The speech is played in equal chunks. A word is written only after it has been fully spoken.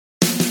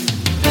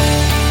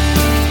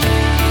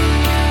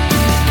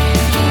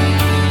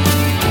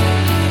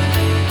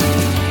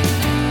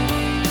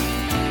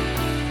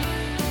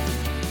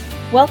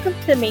Welcome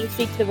to the Main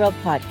Street to the World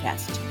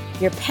podcast,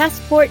 your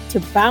passport to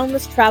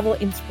boundless travel,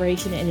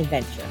 inspiration, and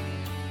adventure.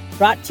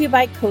 Brought to you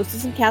by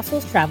Coasters and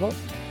Castles Travel,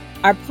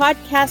 our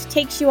podcast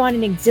takes you on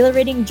an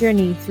exhilarating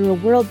journey through a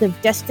world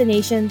of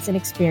destinations and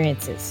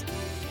experiences.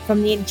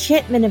 From the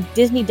enchantment of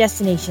Disney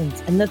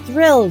destinations and the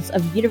thrills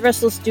of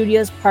Universal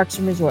Studios parks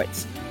and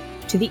resorts,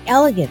 to the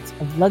elegance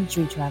of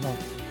luxury travel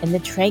and the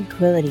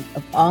tranquility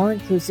of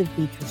all-inclusive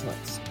beach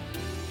resorts.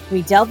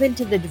 We delve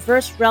into the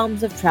diverse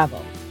realms of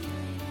travel.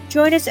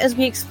 Join us as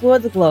we explore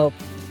the globe,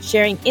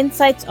 sharing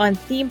insights on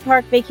theme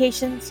park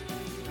vacations,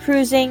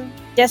 cruising,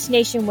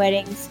 destination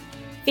weddings,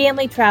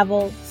 family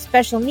travel,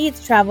 special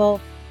needs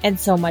travel, and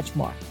so much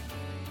more.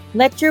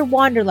 Let your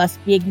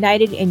wanderlust be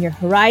ignited and your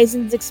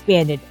horizons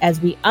expanded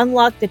as we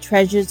unlock the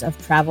treasures of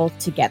travel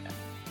together.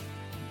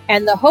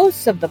 And the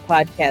hosts of the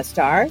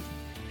podcast are...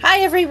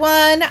 Hi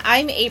everyone,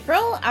 I'm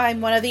April.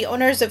 I'm one of the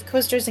owners of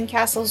Coasters and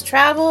Castles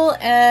Travel,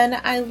 and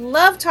I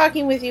love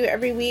talking with you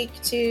every week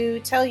to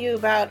tell you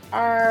about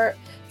our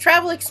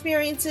travel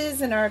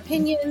experiences and our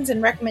opinions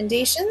and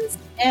recommendations.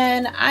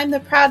 And I'm the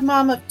proud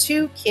mom of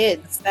 2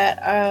 kids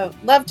that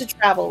love to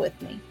travel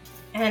with me.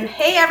 And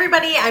hey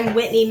everybody, I'm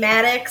Whitney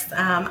Maddox.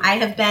 I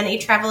have been a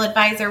travel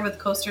advisor with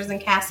Coasters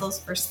and Castles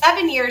for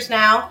 7 years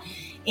now.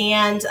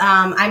 And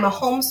I'm a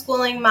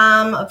homeschooling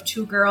mom of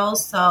 2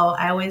 girls, so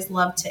I always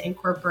love to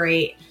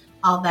incorporate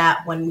all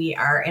that when we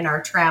are in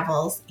our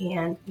travels.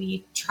 And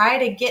we try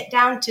to get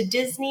down to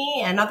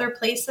Disney and other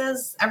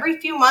places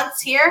every few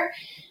months here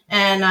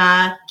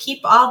and keep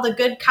all the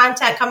good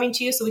content coming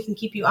to you so we can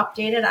keep you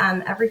updated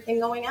on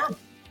everything going on.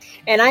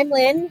 And I'm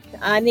Lynn.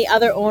 I'm the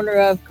other owner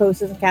of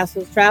Coasters and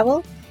Castles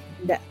Travel.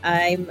 And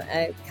I'm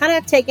kind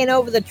of taking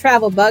over the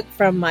travel bug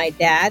from my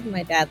dad.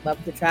 My dad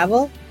loved to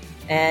travel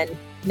and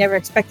never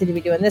expected to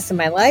be doing this in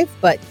my life,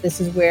 but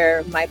this is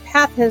where my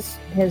path has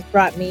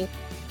brought me.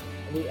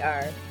 We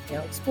are,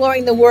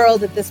 exploring the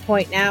world at this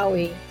point now.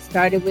 We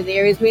started with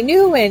areas we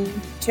knew and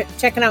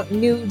checking out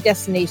new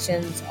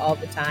destinations all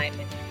the time,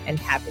 and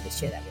happy to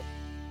share that with you.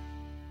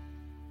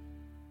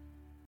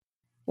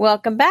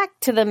 Welcome back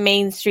to the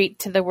Main Street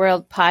to the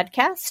World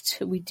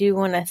podcast. We do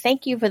want to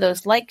thank you for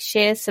those likes,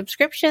 shares,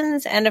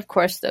 subscriptions, and of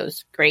course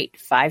those great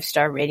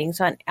 5-star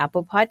ratings on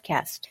Apple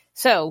Podcast.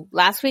 So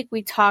last week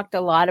we talked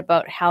a lot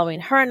about Halloween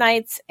Horror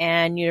Nights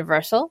and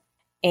Universal.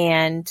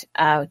 And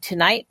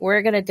tonight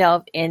we're going to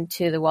delve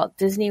into the Walt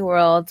Disney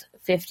World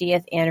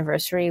 50th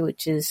anniversary,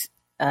 which is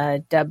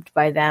dubbed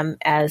by them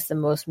as the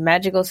most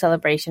magical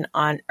celebration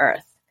on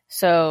Earth.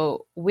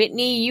 So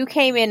Whitney, you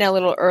came in a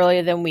little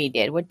earlier than we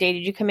did. What day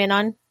did you come in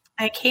on?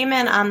 I came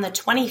in on the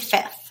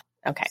 25th.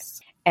 Okay.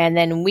 And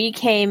then we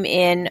came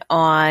in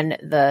on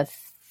the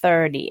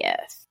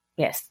 30th.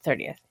 Yes,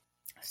 30th.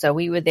 So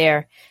we were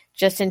there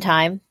just in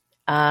time.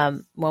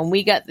 When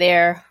we got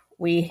there,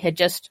 we had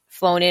just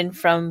flown in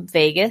from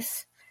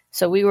Vegas,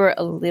 so we were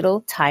a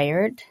little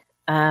tired.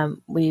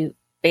 We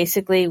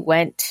basically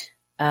went,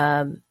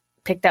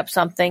 picked up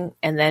something,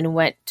 and then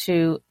went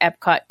to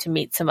Epcot to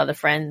meet some other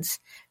friends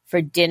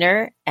for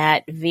dinner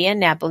at Via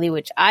Napoli,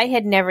 which I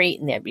had never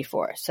eaten there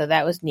before, so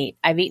that was neat.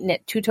 I've eaten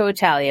at Tutto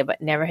Italia,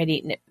 but never had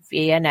eaten at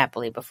Via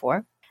Napoli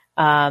before.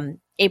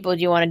 April,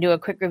 do you want to do a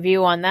quick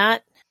review on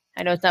that?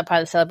 I know it's not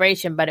part of the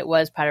celebration, but it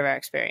was part of our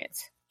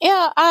experience.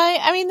 Yeah,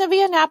 I mean, the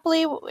Via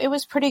Napoli, it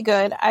was pretty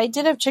good. I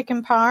did have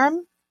chicken parm.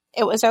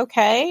 It was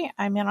okay.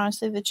 I mean,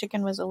 honestly, the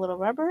chicken was a little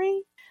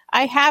rubbery.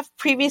 I have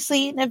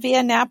previously eaten at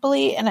Via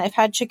Napoli, and I've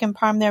had chicken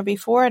parm there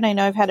before, and I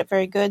know I've had it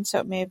very good, so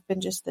it may have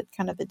been just the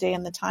kind of the day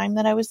and the time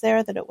that I was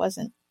there that it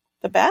wasn't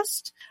the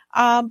best.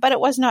 But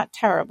it was not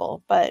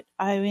terrible. But,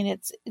 I mean,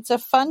 it's a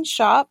fun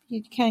shop.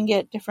 You can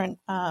get different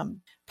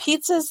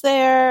pizzas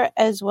there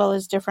as well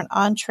as different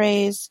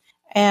entrees.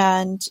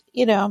 And,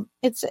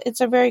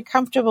 it's a very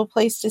comfortable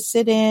place to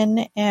sit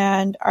in.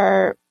 And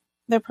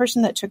the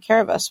person that took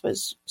care of us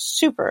was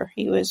super.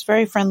 He was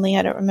very friendly.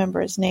 I don't remember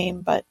his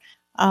name, but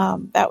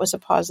that was a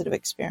positive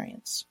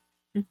experience.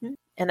 Mm-hmm.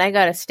 And I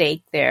got a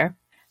steak there.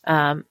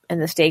 And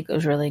the steak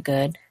was really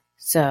good.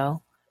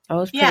 So I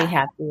was pretty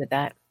happy with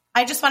that.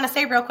 I just want to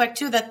say real quick,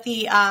 too, that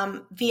the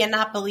Via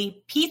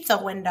Napoli pizza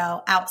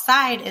window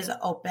outside is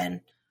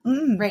open.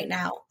 Right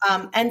now.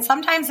 And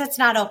sometimes it's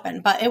not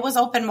open, but it was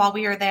open while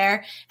we were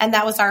there. And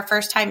that was our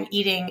first time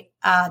eating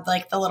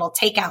like the little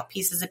takeout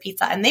pieces of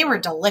pizza, and they were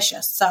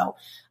delicious. So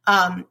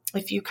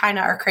if you kind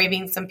of are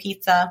craving some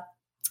pizza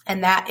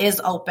and that is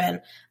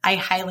open, I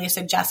highly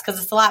suggest,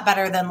 because it's a lot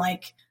better than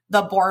like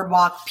the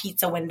boardwalk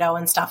pizza window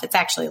and stuff. It's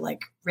actually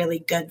like really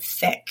good,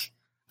 thick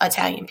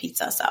Italian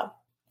pizza. So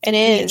it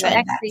is.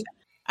 Actually,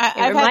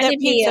 I've had that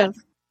pizza.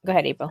 Go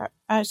ahead, April.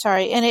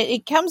 Sorry. And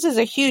it comes as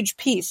a huge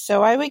piece.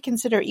 So I would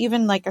consider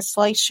even like a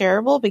slice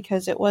shareable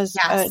because it was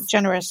a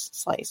generous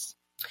slice.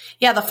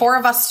 Yeah. The 4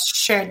 of us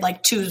shared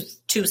like two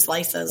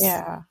slices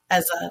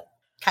as a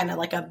kind of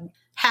like a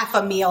half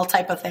a meal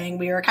type of thing.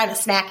 We were kind of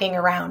snacking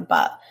around,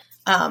 but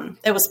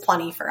it was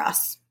plenty for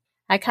us.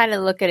 I kind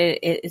of look at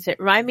it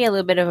reminded me a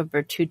little bit of a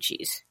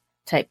Bertucci's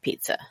type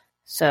pizza.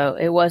 So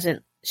it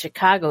wasn't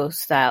Chicago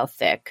style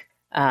thick,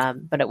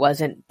 but it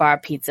wasn't bar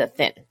pizza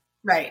thin.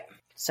 Right.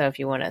 So if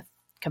you want to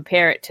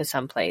compare it to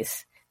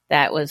someplace,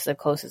 that was the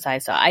closest I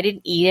saw. I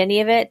didn't eat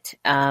any of it,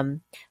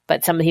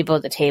 but some of the people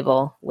at the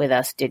table with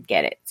us did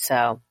get it.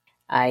 So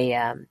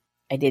I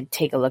did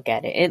take a look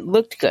at it. It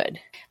looked good.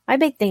 My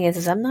big thing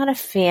is I'm not a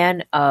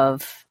fan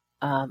of,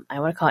 I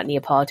want to call it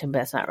Neapolitan, but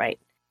that's not right.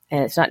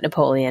 And it's not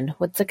Napoleon.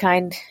 What's the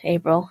kind,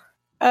 April?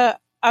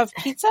 Of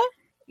pizza?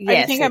 Yes. Are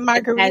you thinking of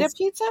margarita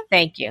pizza?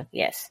 Thank you.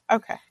 Yes.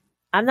 Okay.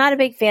 I'm not a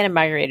big fan of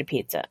margarita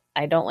pizza.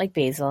 I don't like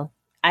basil.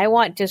 I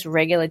want just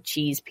regular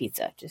cheese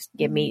pizza. Just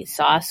give me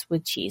sauce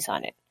with cheese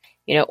on it,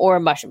 or a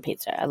mushroom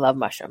pizza. I love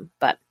mushroom,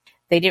 but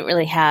they didn't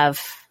really have,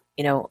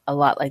 a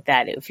lot like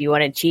that. If you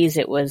wanted cheese,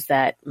 it was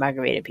that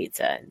margarita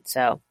pizza. And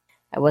so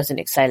I wasn't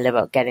excited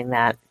about getting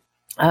that.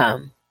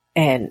 And,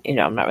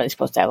 I'm not really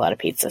supposed to have a lot of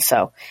pizza.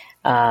 So,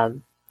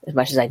 as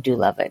much as I do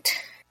love it.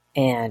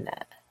 And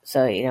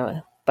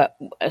but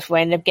so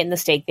I ended up getting the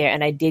steak there,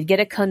 and I did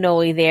get a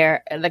cannoli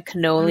there. The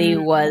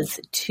cannoli was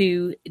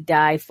to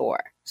die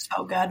for.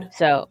 So good.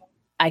 So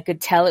I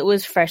could tell it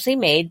was freshly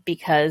made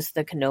because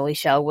the cannoli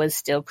shell was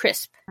still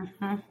crisp.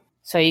 Mm-hmm.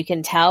 So you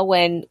can tell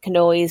when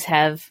cannolis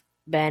have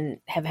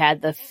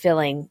had the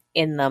filling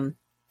in them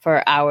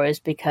for hours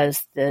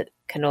because the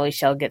cannoli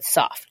shell gets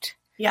soft.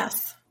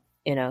 Yes.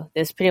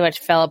 This pretty much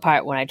fell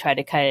apart when I tried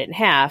to cut it in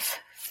half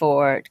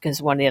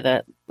because one of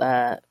the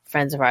other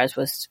friends of ours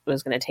was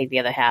going to take the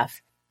other half.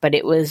 But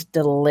it was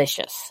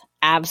delicious.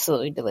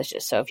 Absolutely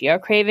delicious. So if you're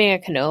craving a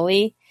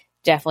cannoli,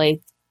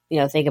 definitely,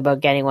 think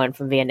about getting one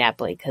from Via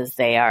Napoli because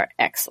they are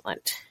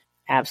excellent.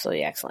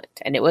 Absolutely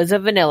excellent. And it was a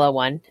vanilla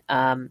one.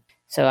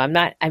 So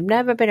I've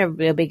never been a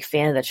real big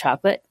fan of the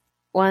chocolate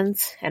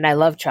ones. And I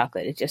love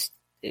chocolate.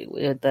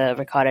 With the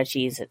ricotta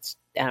cheese,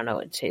 I don't know,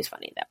 it tastes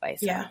funny that way.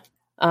 So. Yeah.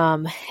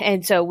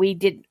 And so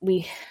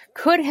we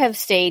could have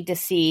stayed to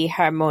see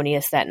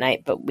Harmonious that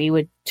night, but we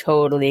were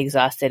totally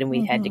exhausted and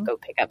we had to go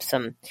pick up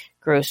some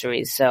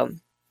groceries. So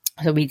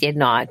we did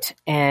not.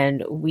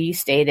 And we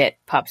stayed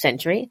at Pop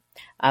Century.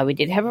 We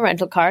did have a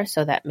rental car,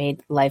 so that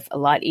made life a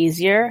lot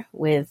easier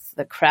with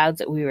the crowds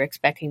that we were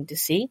expecting to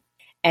see.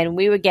 And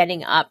we were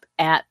getting up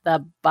at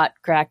the butt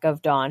crack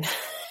of dawn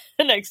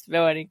the next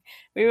morning.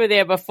 We were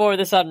there before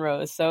the sun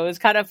rose. So it was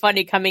kind of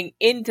funny coming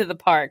into the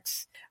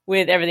parks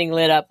with everything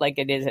lit up like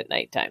it is at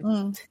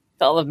nighttime.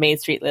 All of Main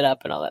Street lit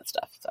up and all that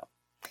stuff.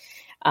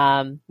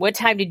 So, what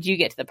time did you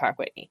get to the park,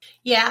 Whitney?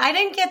 Yeah, I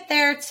didn't get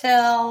there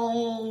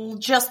till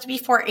just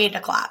before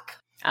 8:00.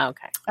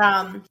 Okay.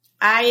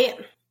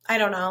 I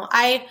don't know.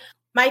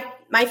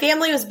 My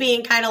family was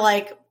being kind of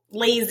like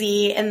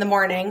lazy in the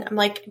morning. I'm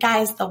like,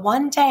 guys, the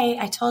one day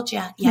I told you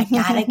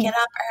gotta get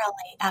up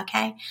early,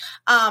 okay?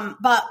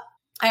 But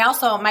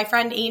my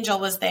friend Angel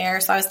was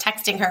there, so I was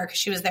texting her because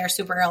she was there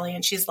super early,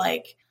 and she's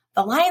like,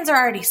 the lines are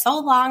already so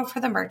long for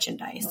the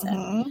merchandise.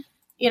 And,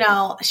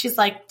 she's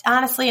like,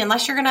 honestly,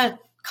 unless you're going to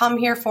come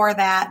here for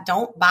that,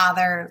 don't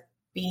bother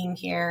being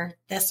here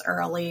this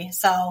early.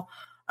 So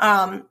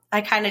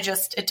I kind of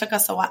it took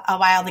us a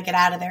while to get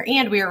out of there.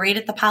 And we were right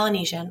at the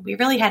Polynesian. We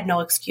really had no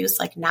excuse,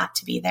 not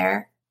to be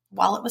there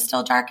while it was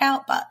still dark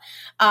out. But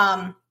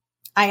I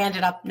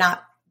ended up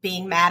not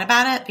being mad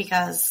about it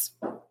because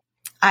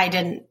I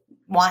didn't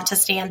want to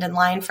stand in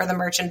line for the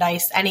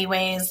merchandise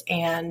anyways.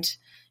 And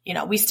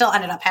we still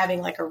ended up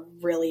having a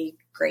really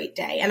great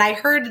day. And I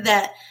heard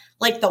that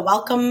the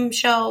welcome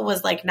show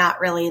was not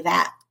really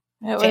that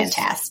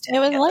fantastic. It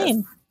was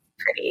lame.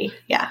 Pretty.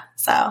 Yeah.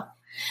 So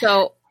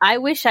I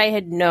wish I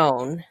had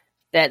known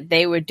that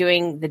they were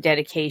doing the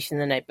dedication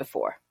the night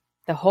before.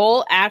 The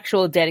whole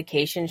actual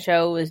dedication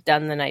show was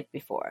done the night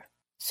before.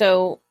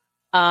 So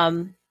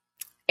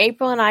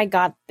April and I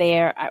got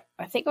there,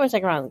 I think it was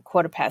around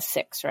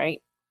 6:15,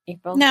 right?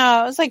 April?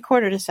 No, it was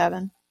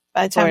 6:45.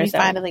 By the time we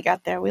finally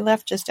got there, we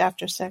left just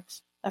after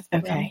 6.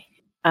 Okay.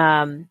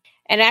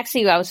 And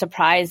actually, I was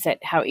surprised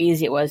at how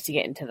easy it was to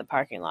get into the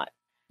parking lot.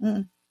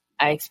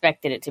 I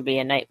expected it to be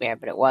a nightmare,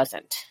 but it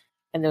wasn't.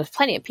 And there was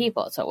plenty of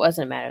people, so it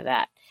wasn't a matter of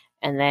that.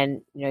 And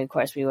then, of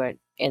course, we were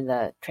in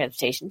the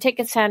transportation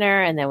ticket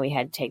center, and then we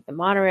had to take the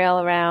monorail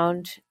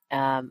around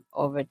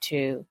over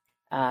to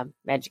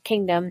Magic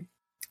Kingdom.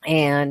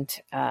 And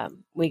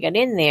we got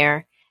in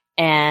there,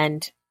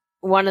 and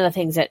one of the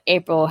things that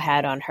April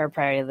had on her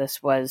priority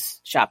list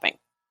was shopping.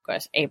 Of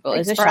course, April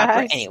is a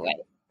shopper anyway.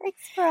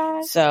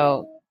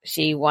 So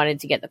she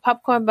wanted to get the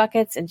popcorn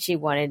buckets, and she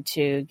wanted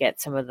to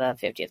get some of the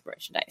 50th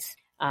merchandise.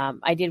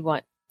 I did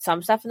want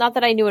some stuff. Not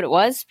that I knew what it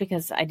was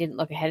because I didn't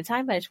look ahead of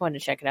time, but I just wanted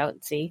to check it out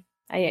and see.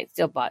 I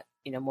still bought,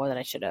 more than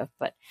I should have.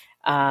 But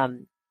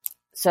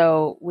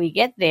so we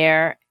get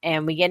there,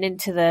 and we get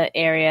into the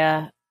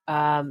area,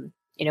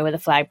 where the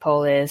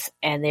flagpole is,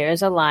 and there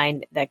is a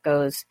line that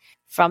goes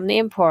from the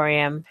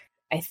Emporium.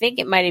 I think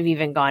it might have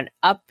even gone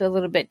up a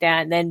little bit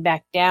down, and then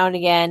back down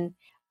again,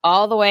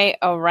 all the way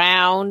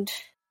around.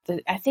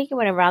 I think it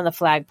went around the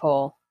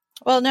flagpole.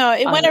 Well, no,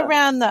 it went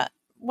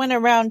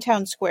around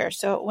Town Square.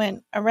 So it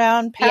went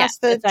around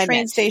past the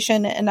train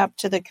station and up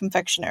to the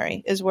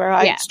confectionery is where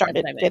I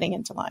started getting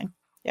into line.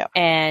 Yeah.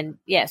 And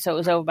so it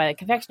was over by the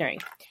confectionery.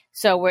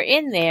 So we're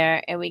in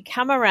there and we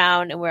come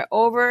around and we're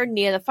over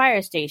near the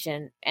fire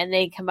station and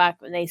they come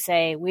up and they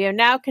say, we are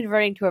now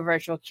converting to a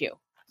virtual queue.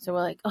 So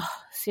we're like, oh,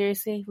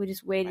 seriously? We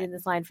just waited in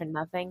this line for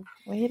nothing?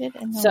 Waited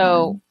in the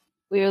So line.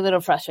 we were a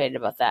little frustrated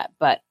about that.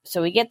 But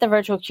so we get the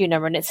virtual queue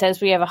number and it says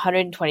we have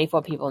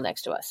 124 people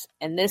next to us.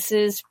 And this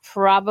is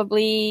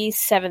probably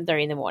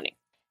 7:30 in the morning.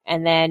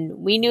 And then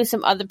we knew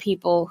some other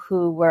people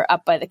who were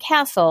up by the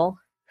castle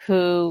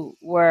who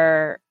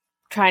were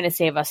trying to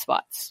save us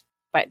spots.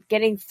 But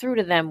getting through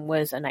to them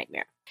was a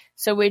nightmare.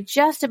 So we're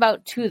just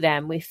about to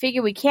them. We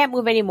figure we can't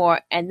move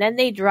anymore. And then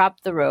they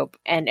drop the rope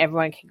and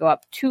everyone can go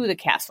up to the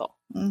castle.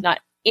 Not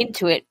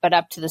into it, but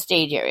up to the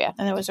stage area.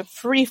 And it was a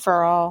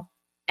free-for-all.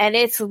 And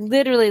it's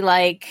literally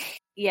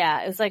like,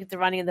 it was like the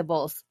running of the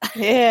bulls.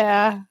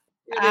 Yeah.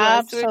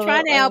 So we're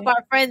trying to help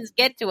our friends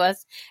get to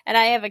us. And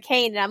I have a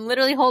cane. And I'm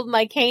literally holding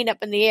my cane up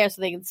in the air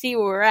so they can see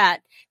where we're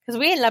at. Because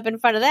we ended up in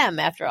front of them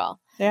after all.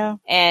 Yeah.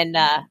 And,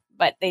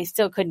 but they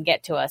still couldn't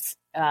get to us.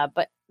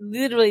 But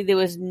literally there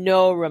was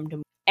no room to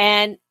move.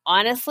 And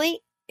honestly,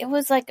 it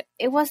wasn't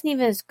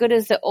even as good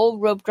as the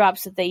old rope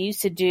drops that they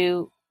used to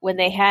do when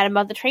they had them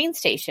at the train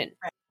station,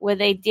 where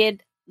they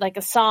did like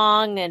a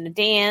song and a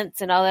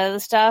dance and all that other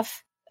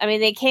stuff. I mean,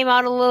 they came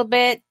out a little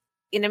bit,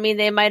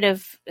 they might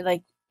have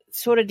like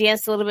sort of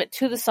danced a little bit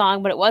to the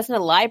song, but it wasn't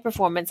a live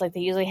performance like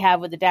they usually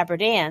have with the Dapper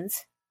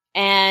Dans.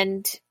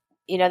 And,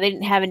 they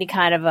didn't have any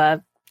kind of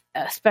a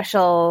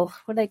special,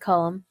 what do they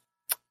call them?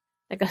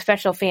 Like a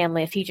special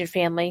family, a featured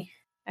family.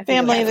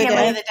 Family of the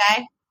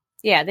day.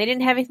 Yeah, they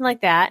didn't have anything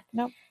like that.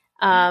 Nope.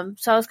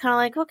 So I was kind of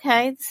like,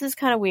 okay, this is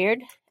kind of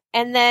weird.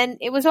 And then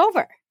it was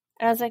over.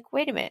 And I was like,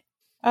 wait a minute.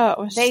 Oh, it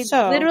was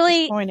so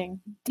literally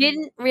disappointing.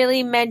 Didn't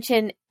really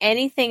mention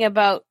anything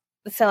about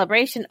the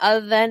celebration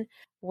other than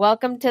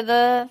welcome to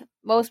the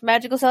most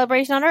magical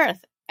celebration on earth.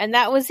 And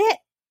that was it.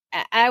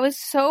 I was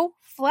so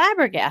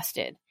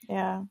flabbergasted.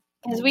 Yeah.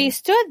 Because we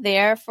stood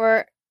there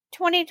for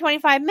 20,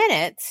 25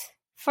 minutes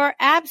for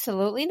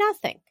absolutely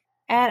nothing.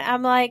 And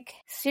I'm like,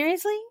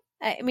 seriously?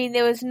 I mean,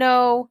 there was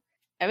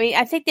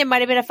I think there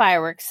might have been a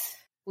fireworks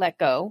let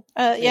go.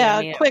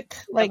 Quick,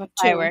 like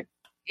firework.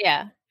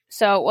 Yeah.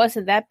 So it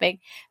wasn't that big.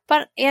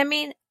 But I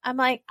mean, I'm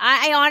like,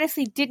 I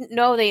honestly didn't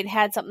know they'd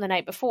had something the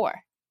night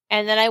before.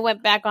 And then I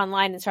went back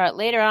online and saw it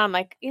later on. I'm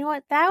like, you know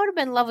what? That would have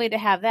been lovely to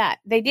have that.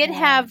 They did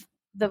have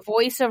the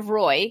voice of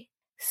Roy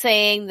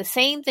saying the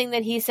same thing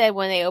that he said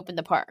when they opened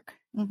the park.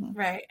 Mm-hmm.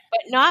 Right.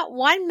 But not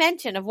one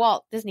mention of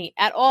Walt Disney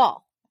at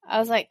all. I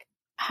was like,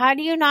 how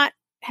do you not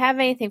have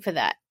anything for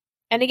that?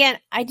 And again,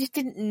 I just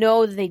didn't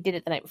know that they did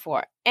it the night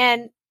before.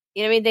 And,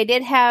 they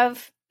did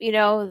have,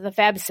 the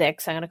Fab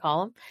Six, I'm going to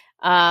call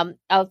them,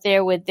 out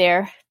there with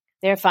their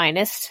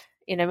finest,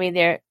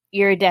 their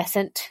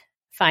iridescent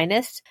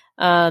finest.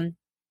 And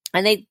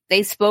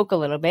they spoke a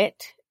little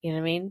bit,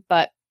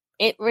 but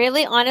it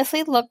really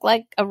honestly looked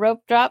like a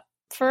rope drop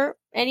for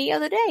any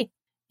other day.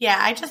 Yeah,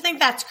 I just think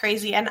that's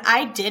crazy. And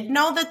I did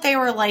know that they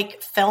were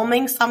like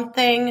filming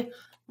something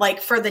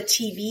like for the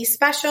TV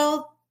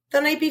special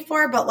the night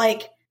before, but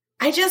like,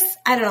 I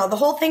don't know. The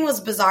whole thing was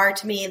bizarre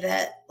to me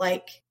that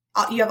like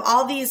you have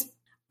all these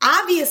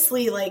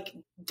obviously like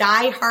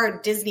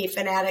diehard Disney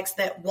fanatics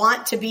that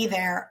want to be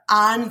there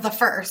on the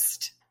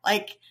first.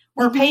 Like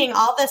we're paying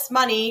all this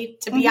money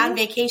to be on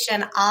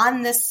vacation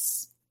on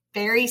this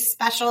very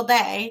special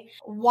day.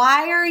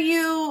 Why are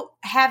you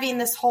having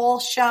this whole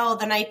show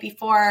the night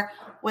before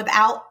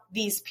without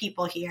these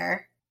people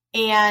here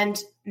and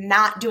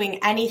not doing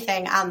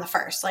anything on the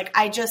first? Like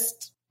I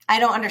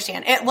don't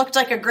understand. It looked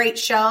like a great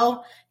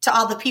show to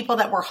all the people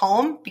that were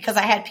home because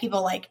I had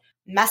people like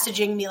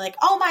messaging me like,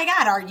 oh my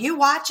God, are you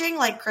watching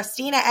like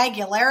Christina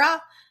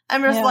Aguilera?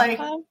 I'm just like,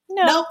 nope,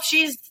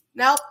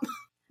 nope.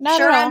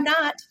 Sure, I'm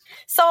not.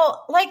 So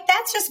like,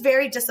 that's just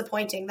very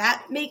disappointing.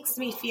 That makes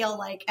me feel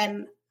like,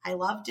 and I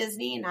love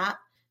Disney, not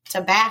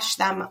to bash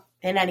them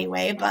in any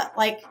way, but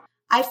like,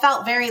 I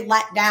felt very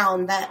let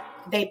down that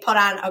they put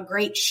on a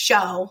great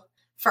show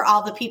for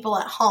all the people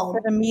at home.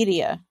 For the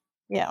media.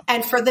 Yeah.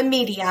 And for the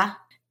media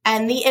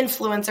and the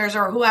influencers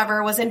or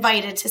whoever was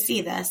invited to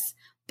see this.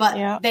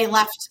 But they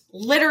left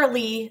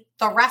literally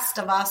the rest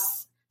of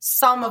us,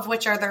 some of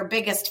which are their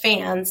biggest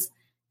fans,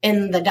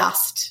 in the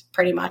dust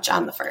pretty much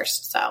on the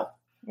first. So,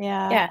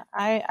 yeah.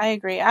 I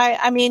agree.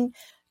 I mean,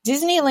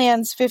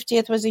 Disneyland's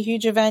 50th was a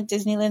huge event.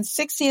 Disneyland's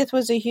 60th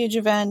was a huge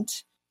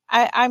event.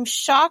 I'm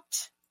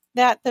shocked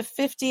that the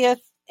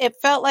 50th, it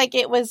felt like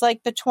it was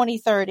like the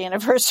 23rd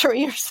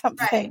anniversary or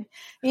something.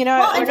 Right.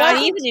 Or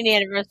not even an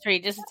anniversary,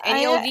 just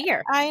any old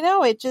year. I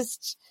know. It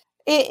just,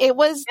 it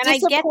was and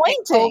disappointing. I get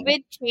that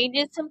COVID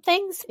changes some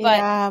things,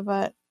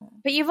 but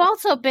you've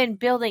also been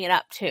building it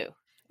up too.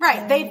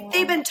 Right.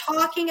 They've been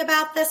talking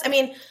about this. I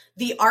mean,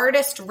 the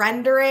artist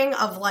rendering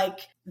of like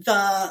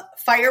the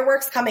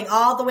fireworks coming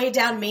all the way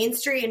down Main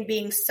Street and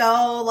being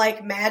so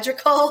like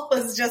magical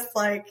was just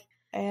like,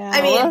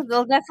 I mean,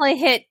 they'll definitely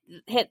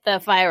hit the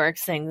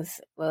fireworks things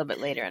a little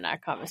bit later in our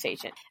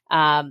conversation.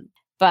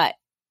 But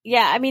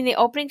yeah, I mean, the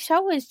opening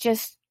show was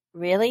just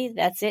really,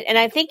 that's it. And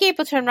I think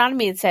April turned around to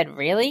me and said,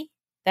 really?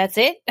 That's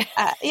it?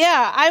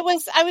 Yeah, I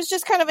was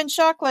just kind of in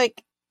shock.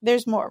 Like,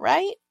 there's more,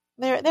 right?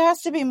 There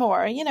has to be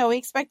more. We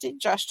expected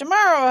Josh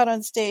D'Amaro out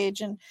on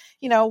stage and,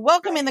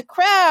 welcoming the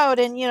crowd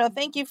and,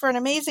 thank you for an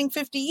amazing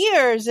 50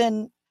 years.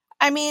 And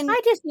I mean, I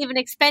just even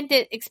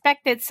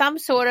expected some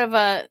sort of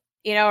a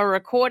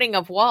recording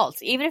of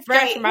Waltz, even if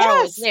Josh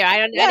D'Amaro was there.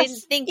 I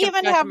didn't think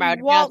even have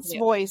Walt's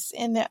voice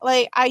in there.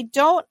 Like, I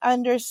don't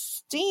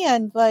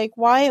understand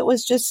why it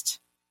was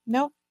just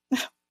no.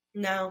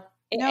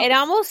 It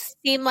almost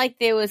seemed like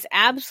there was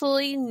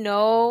absolutely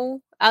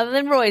no, other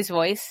than Roy's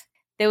voice,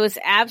 there was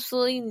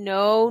absolutely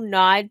no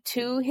nod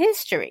to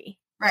history.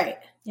 Right.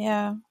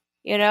 Yeah.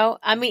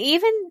 I mean,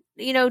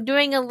 even,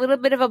 doing a little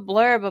bit of a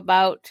blurb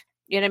about,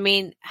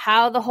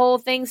 how the whole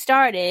thing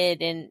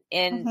started and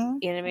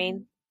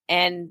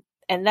and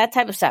that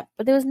type of stuff.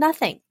 But there was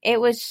nothing. It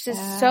was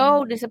just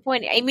so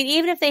disappointing. I mean,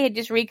 even if they had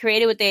just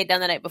recreated what they had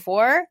done the night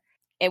before,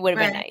 it would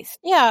have been nice.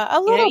 Yeah, a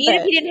little bit. Even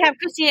if you didn't have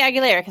Christina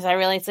Aguilera, because I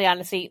really,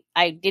 honestly,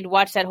 I did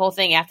watch that whole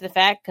thing after the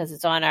fact because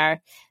it's on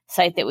our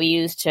site that we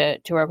use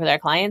to work with our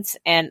clients.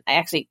 And I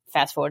actually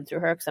fast forwarded through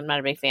her because I'm not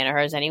a big fan of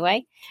hers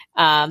anyway.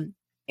 You know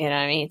what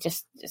I mean?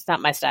 It's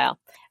not my style.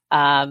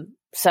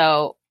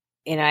 So,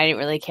 I didn't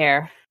really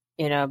care,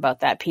 about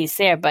that piece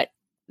there. But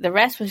the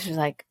rest was just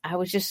I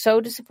was just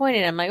so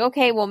disappointed. I'm like,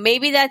 okay, well,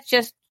 maybe that's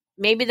just,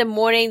 maybe the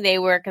morning they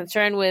were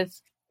concerned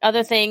with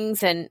other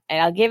things and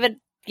I'll give it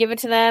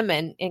to them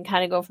and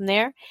kind of go from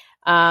there.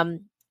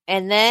 And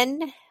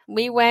then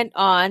we went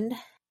on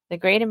the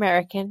Great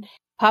American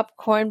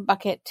Popcorn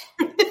Bucket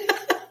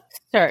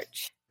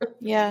search.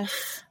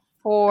 Yes.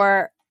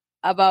 For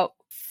about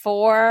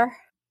 4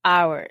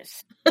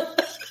 hours.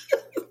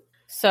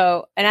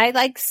 So, and I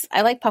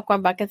like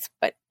popcorn buckets,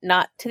 but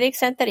not to the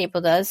extent that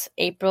April does.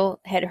 April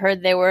had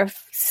heard there were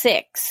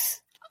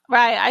 6.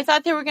 Right. I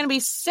thought there were going to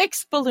be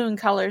 6 balloon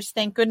colors.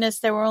 Thank goodness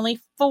there were only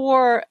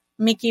 4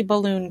 Mickey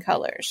balloon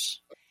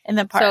colors in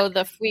the park.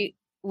 So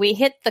we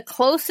hit the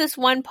closest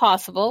one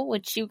possible,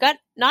 which you got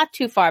not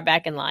too far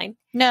back in line.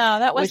 No,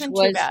 that wasn't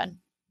too bad.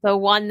 The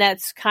one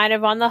that's kind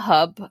of on the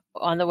hub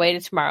on the way to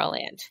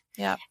Tomorrowland.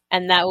 Yeah.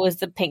 And that was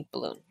the pink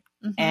balloon.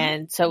 Mm-hmm.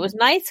 And so it was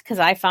nice because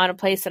I found a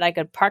place that I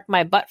could park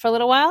my butt for a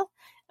little while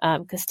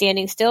because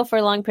standing still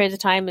for long periods of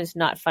time is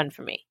not fun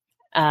for me.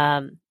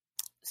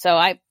 So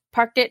I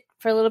parked it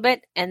for a little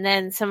bit, and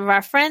then some of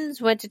our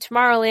friends went to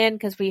Tomorrowland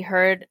because we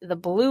heard the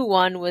blue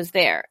one was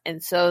there.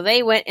 And so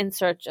they went in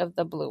search of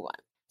the blue one.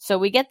 So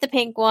we get the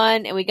pink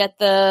one, and we get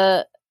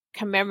the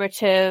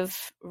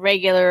commemorative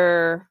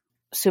regular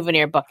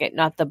souvenir bucket,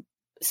 not the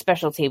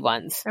specialty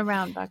ones. A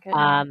round bucket.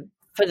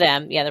 For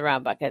them, yeah, the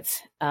round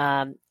buckets.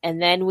 And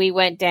then we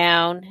went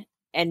down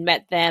and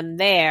met them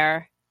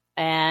there.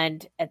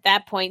 And at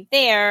that point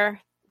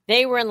there,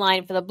 they were in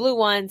line for the blue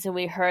ones, and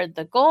we heard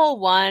the gold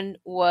one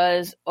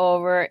was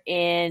over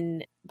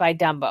by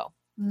Dumbo.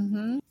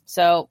 Mm-hmm.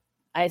 So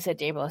I said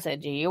to April,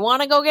 do you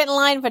want to go get in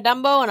line for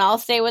Dumbo and I'll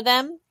stay with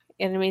them?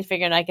 And I mean,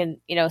 figuring I can,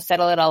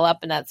 settle it all up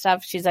and that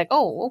stuff. She's like,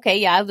 oh, okay,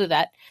 yeah, I'll do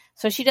that.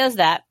 So she does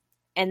that.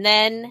 And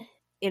then,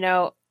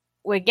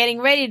 we're getting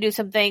ready to do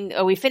something.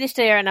 We finished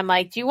there, and I'm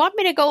like, do you want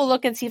me to go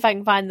look and see if I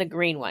can find the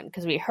green one?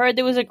 Because we heard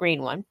there was a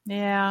green one.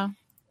 Yeah.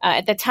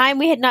 At the time,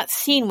 we had not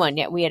seen one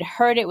yet. We had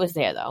heard it was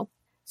there, though.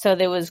 So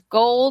there was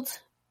gold,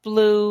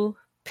 blue,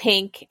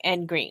 pink,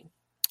 and green.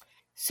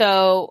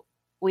 So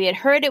we had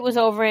heard it was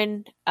over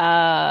in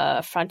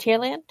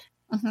Frontierland.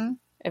 Mm-hmm.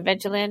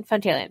 Adventureland,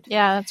 Frontierland.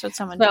 Yeah, that's what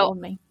someone told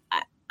me.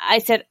 I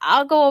said,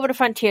 I'll go over to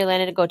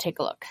Frontierland and go take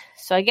a look.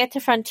 So I get to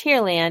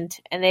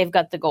Frontierland, and they've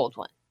got the gold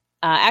one.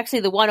 Actually,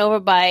 the one over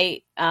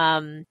by,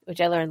 which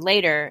I learned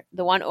later,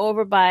 the one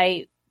over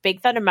by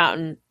Big Thunder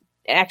Mountain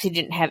actually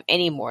didn't have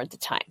any more at the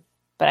time.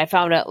 But I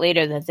found out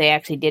later that they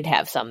actually did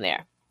have some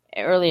there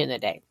earlier in the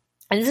day.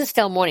 And this is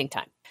still morning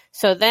time.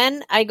 So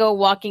then I go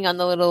walking on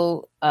the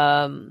little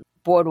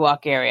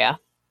boardwalk area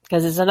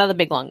because there's another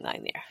big long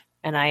line there.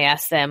 And I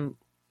asked them,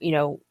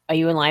 are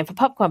you in line for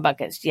popcorn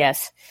buckets?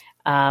 Yes.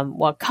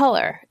 What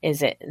color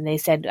is it? And they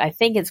said, I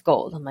think it's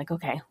gold. I'm like,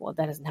 okay, well,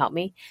 that doesn't help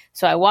me.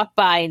 So I walk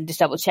by and just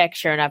double check.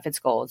 Sure enough, it's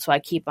gold. So I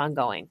keep on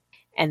going.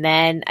 And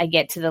then I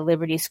get to the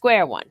Liberty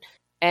Square one,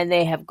 and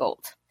they have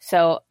gold.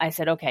 So I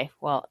said, okay,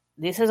 well,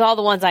 this is all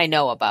the ones I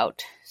know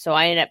about. So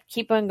I end up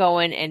keep on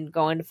going and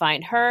going to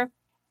find her.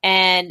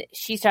 And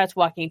she starts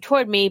walking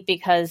toward me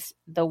because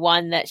the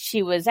one that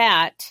she was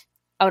at,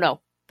 oh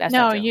no, that's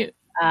not true.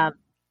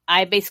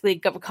 I basically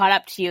got caught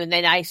up to you, and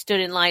then I stood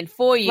in line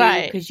for you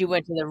because you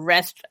went to the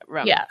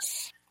restroom.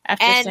 Yes.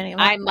 And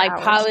I'm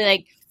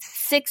probably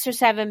 6 or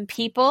 7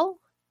 people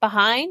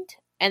behind,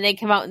 and they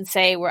come out and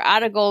say, we're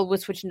out of gold, we're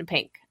switching to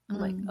pink. I'm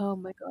like, oh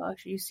my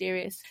gosh, are you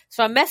serious?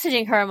 So I'm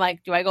messaging her. I'm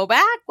like, do I go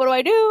back? What do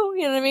I do?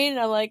 You know what I mean?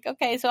 I'm like,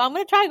 okay, so I'm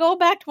going to try to go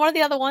back to one of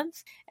the other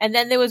ones. And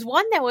then there was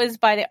one that was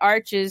by the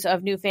arches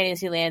of New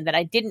Fantasyland that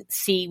I didn't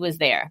see was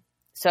there.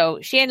 So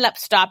she ended up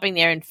stopping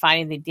there and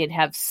finding they did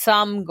have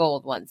some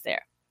gold ones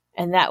there.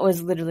 And that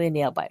was literally a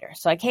nail biter.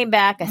 So I came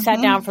back. I sat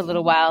down for a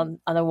little while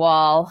on the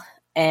wall,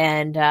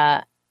 and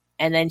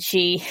then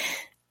she's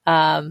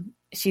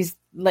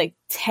like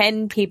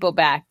 10 people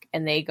back,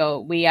 and they go,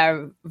 we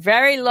are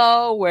very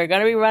low. We're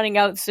going to be running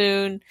out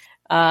soon.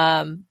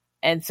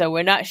 And so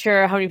we're not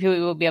sure how many people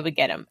we will be able to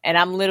get them. And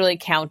I'm literally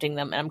counting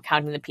them, and I'm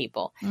counting the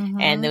people. Mm-hmm.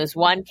 And there was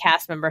one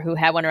cast member who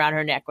had one around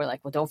her neck. We're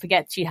like, well, don't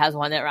forget she has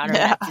one around her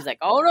neck. She's like,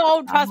 oh,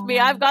 no, trust me.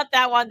 I've got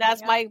that one.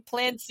 That's my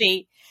plan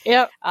C.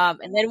 Yep.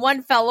 And then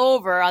one fell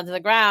over onto the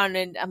ground,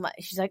 and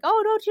she's like,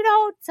 oh, don't you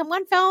know,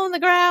 someone fell on the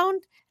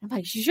ground. I'm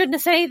like, she shouldn't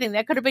have said anything.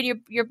 That could have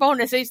been your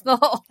bonus.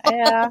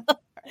 Yeah.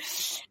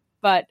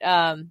 But,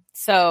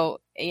 so,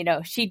 you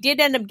know, she did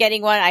end up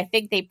getting one. I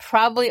think they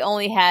probably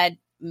only had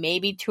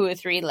maybe 2 or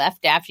 3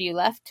 left after you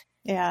left.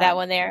 Yeah. That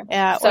one there.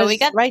 Yeah. So we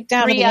got right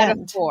down 3 out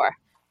of 4.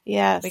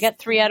 Yes. We got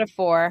 3 out of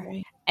 4.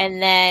 Right. And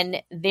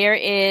then there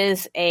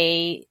is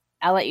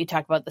I'll let you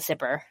talk about the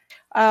sipper.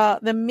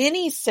 The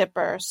mini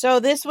sipper. So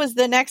this was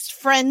the next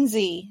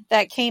frenzy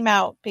that came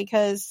out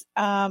because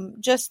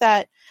just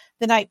that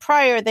the night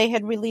prior they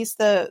had released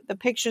the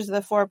pictures of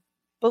the 4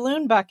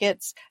 balloon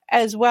buckets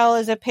as well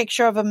as a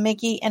picture of a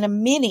Mickey and a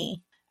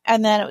Minnie.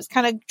 And then it was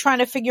kind of trying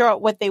to figure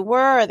out what they were.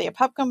 Are they a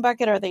popcorn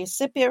bucket? Are they a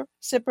sipper?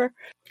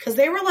 Because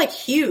they were like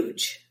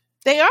huge.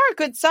 They are a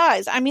good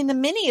size. I mean, the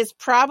Minnie is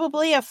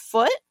probably a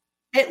foot.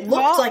 It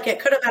looked like it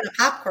could have been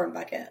a popcorn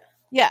bucket.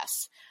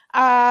 Yes.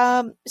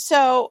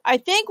 So I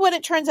think what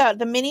it turns out,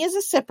 the Minnie is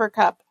a sipper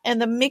cup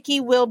and the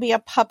Mickey will be a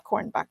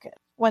popcorn bucket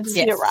once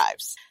he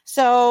arrives.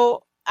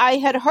 So I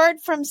had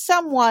heard from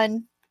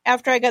someone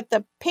after I got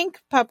the pink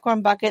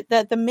popcorn bucket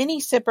that the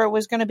mini sipper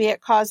was going to be at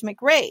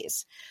Cosmic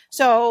Rays.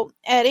 So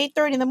at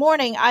 8:30 in the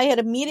morning, I had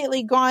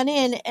immediately gone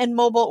in and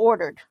mobile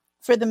ordered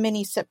for the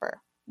mini sipper,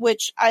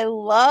 which I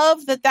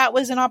love that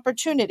was an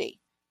opportunity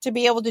to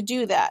be able to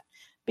do that.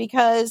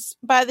 Because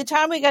by the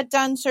time we got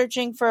done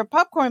searching for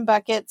popcorn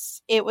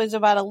buckets, it was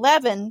about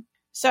 11.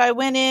 So I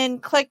went in,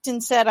 clicked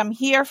and said, I'm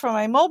here for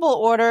my mobile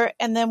order,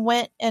 and then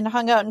went and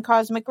hung out in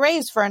Cosmic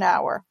Rays for an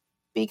hour.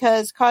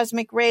 Because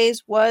Cosmic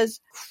Rays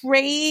was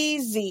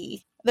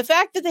crazy. The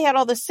fact that they had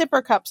all the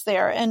sipper cups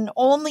there and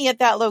only at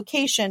that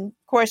location,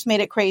 of course,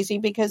 made it crazy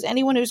because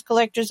anyone who's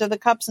collectors of the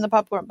cups and the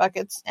popcorn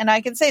buckets, and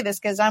I can say this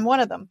because I'm one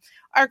of them,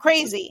 are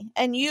crazy.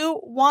 And you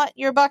want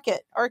your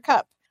bucket or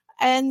cup.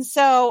 And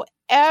so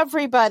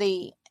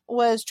everybody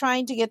was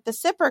trying to get the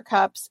sipper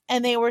cups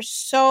and they were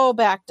so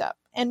backed up.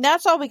 And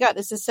that's all we got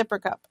is a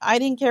sipper cup. I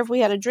didn't care if we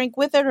had a drink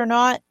with it or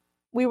not.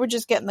 We were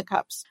just getting the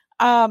cups.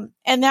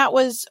 And that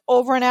was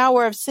over an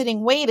hour of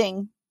sitting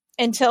waiting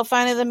until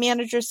finally the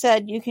manager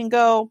said, you can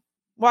go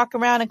walk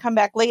around and come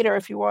back later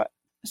if you want.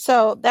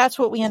 So that's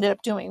what we ended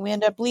up doing. We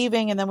ended up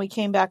leaving and then we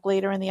came back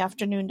later in the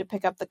afternoon to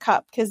pick up the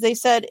cup because they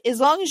said, as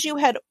long as you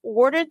had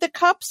ordered the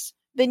cups,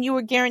 then you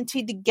were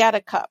guaranteed to get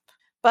a cup.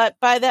 But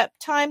by that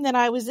time that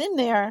I was in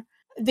there,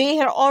 they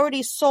had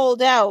already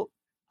sold out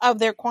of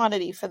their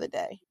quantity for the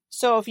day.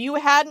 So if you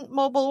hadn't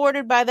mobile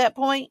ordered by that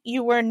point,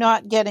 you were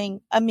not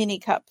getting a mini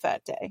cup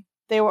that day.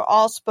 They were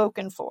all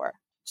spoken for.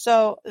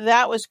 So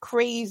that was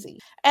crazy.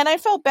 And I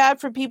felt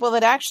bad for people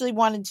that actually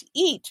wanted to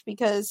eat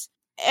because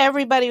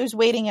everybody was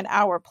waiting an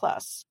hour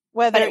plus.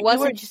 But it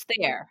wasn't just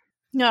there.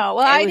 No,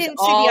 well, I didn't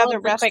see the other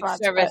restaurants.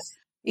 Quick service,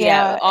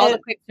 all the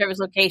quick service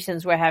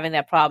locations were having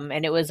that problem.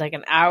 And it was like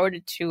an hour to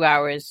 2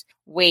 hours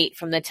wait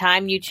from the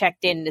time you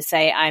checked in to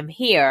say, I'm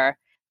here,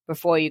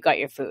 before you got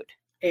your food.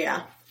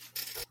 Yeah.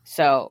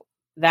 So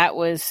that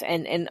was,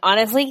 and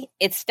honestly,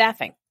 it's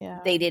staffing. Yeah.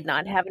 They did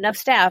not have enough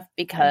staff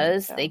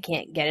because they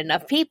can't get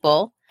enough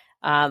people.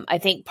 I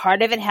think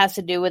part of it has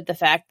to do with the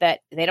fact that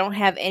they don't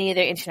have any of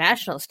their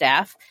international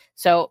staff.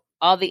 So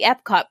all the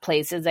Epcot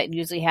places that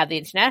usually have the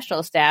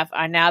international staff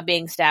are now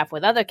being staffed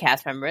with other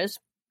cast members.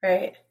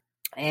 Right.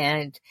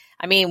 And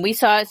I mean, we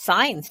saw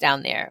signs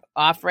down there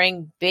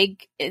offering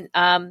big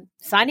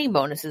signing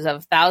bonuses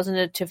of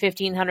 $1,000 to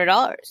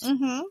 $1,500.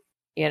 Mm-hmm.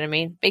 You know what I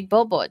mean? Big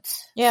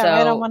billboards. Yeah,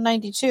 right on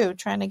 192,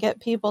 trying to get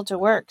people to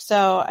work.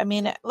 So, I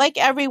mean, like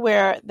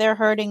everywhere, they're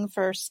hurting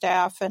for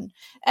staff. And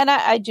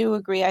I do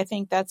agree. I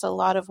think that's a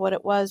lot of what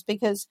it was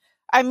because,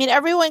 I mean,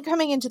 everyone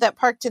coming into that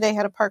park today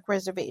had a park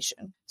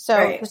reservation.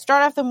 So to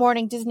start off the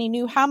morning, Disney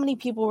knew how many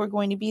people were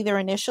going to be there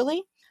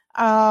initially.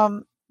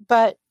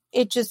 But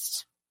it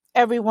just,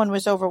 everyone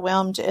was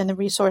overwhelmed and the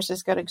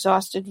resources got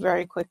exhausted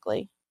very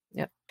quickly.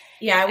 Yep.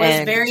 Yeah, I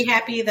was very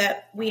happy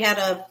that we had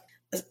a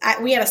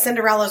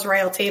Cinderella's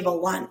Royal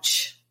Table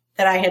lunch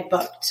that I had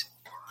booked.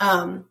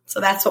 So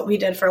that's what we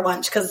did for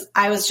lunch because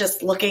I was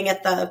just looking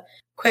at the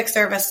quick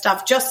service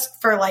stuff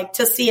just for like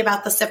to see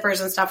about the sippers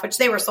and stuff, which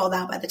they were sold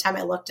out by the time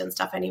I looked and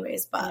stuff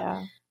anyways.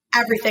 But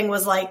everything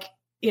was like,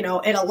 you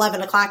know, at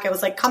 11 o'clock, it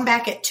was like, come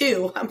back at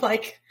 2. I'm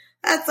like,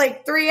 that's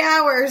like 3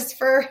 hours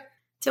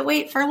to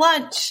wait for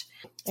lunch.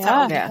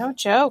 Yeah, no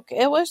joke.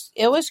 It was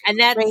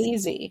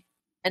crazy.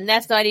 And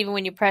that's not even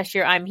when you press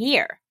your I'm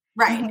here.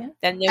 Right. Mm-hmm.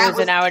 Then there was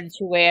an hour to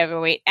 2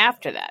 hour wait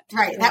after that.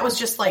 Right. That was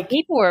just like...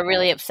 People were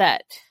really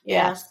upset.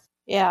 Yes.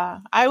 Yeah.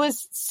 I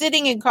was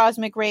sitting in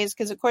Cosmic Rays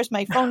because, of course,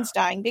 my phone's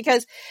dying.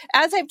 Because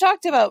as I've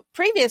talked about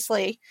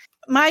previously,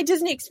 my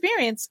Disney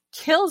experience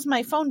kills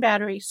my phone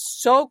battery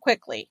so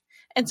quickly.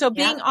 And so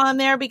being on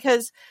there,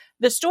 because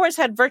the stores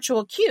had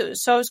virtual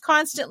queues. So I was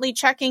constantly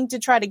checking to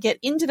try to get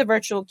into the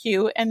virtual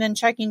queue and then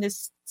checking to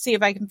see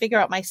if I can figure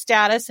out my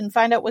status and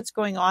find out what's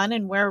going on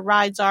and where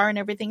rides are and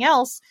everything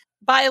else.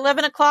 By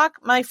 11 o'clock,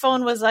 my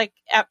phone was like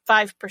at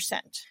 5%.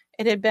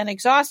 It had been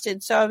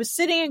exhausted. So I was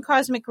sitting in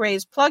Cosmic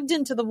Rays, plugged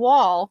into the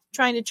wall,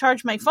 trying to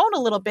charge my phone a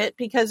little bit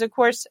because, of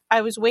course,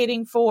 I was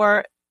waiting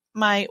for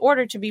my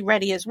order to be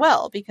ready as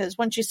well. Because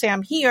once you say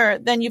I'm here,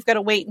 then you've got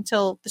to wait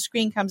until the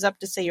screen comes up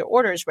to say your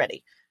order is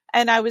ready.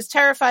 And I was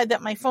terrified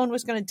that my phone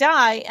was going to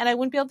die and I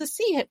wouldn't be able to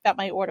see that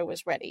my order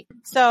was ready.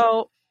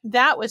 So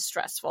that was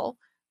stressful.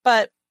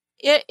 But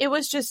it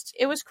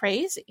was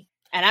crazy.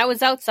 And I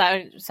was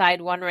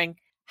outside wondering,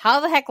 how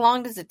the heck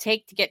long does it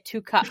take to get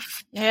 2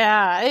 cups?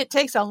 Yeah, it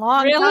takes a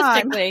long time.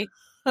 Realistically.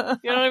 You know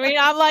what I mean?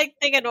 I'm like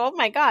thinking, oh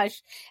my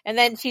gosh. And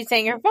then she's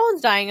saying her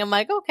phone's dying. I'm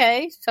like,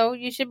 okay, so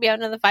you should be out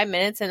another 5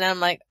 minutes. And then I'm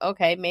like,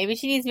 okay, maybe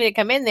she needs me to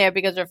come in there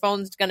because her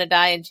phone's going to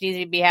die and she needs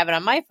me to be having it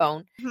on my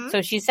phone. Mm-hmm.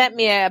 So she sent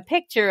me a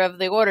picture of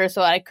the order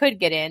so I could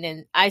get in,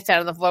 and I sat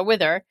on the floor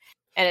with her.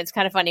 And it's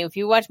kind of funny. If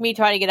you watch me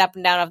try to get up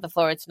and down off the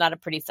floor, it's not a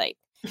pretty sight.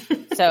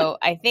 So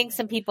I think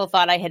some people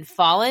thought I had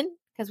fallen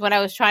because when I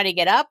was trying to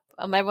get up,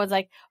 everyone's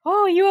like,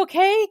 oh, are you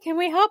okay? Can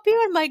we help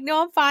you? I'm like,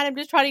 no, I'm fine. I'm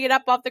just trying to get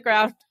up off the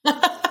ground.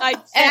 I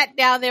sat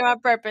down there on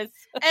purpose.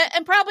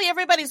 And probably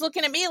everybody's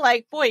looking at me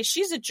like, boy,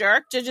 she's a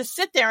jerk to just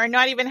sit there and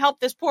not even help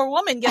this poor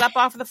woman get up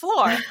off the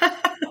floor.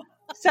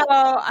 So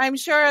I'm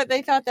sure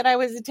they thought that I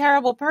was a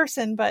terrible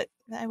person, but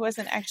I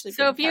wasn't actually.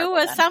 So if you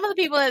were some of the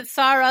people that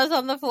saw us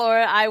on the floor,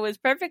 I was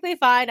perfectly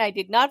fine. I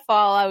did not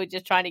fall. I was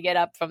just trying to get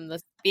up from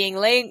the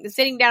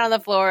sitting down on the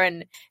floor,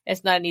 and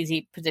it's not an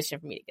easy position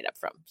for me to get up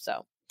from.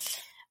 So,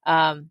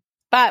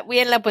 but we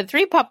ended up with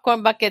 3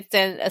 popcorn buckets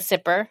and a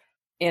sipper.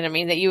 You know what I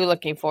mean, that you were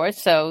looking for.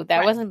 So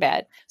that wasn't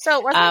bad. So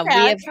it wasn't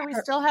bad. We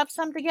still have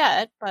some to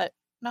get, but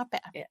not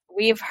bad. Yeah.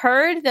 We've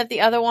heard that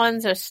the other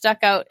ones are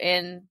stuck out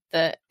in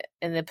the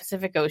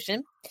Pacific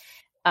Ocean.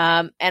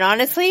 And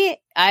honestly,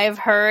 I've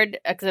heard,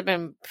 because I've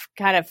been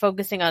kind of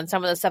focusing on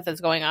some of the stuff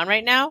that's going on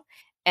right now,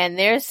 and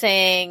they're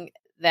saying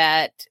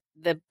that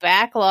the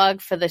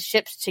backlog for the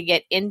ships to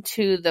get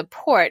into the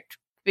port,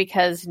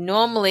 because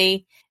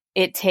normally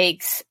it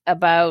takes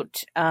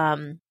about,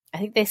 I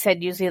think they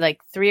said usually like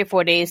 3 or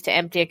 4 days to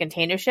empty a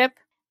container ship.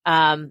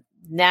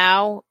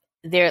 Now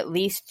they're at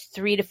least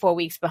 3 to 4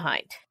 weeks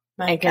behind.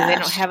 Because they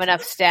don't have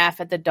enough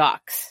staff at the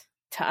docks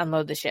to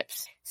unload the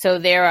ships. So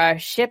there are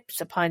ships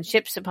upon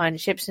ships upon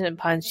ships and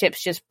upon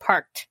ships just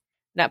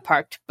not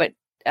parked, but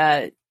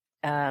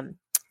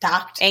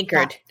docked,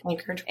 anchored.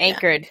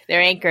 Yeah.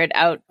 They're anchored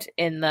out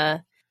in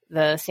the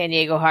San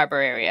Diego Harbor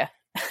area,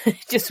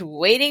 just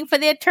waiting for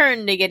their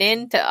turn to get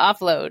in to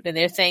offload. And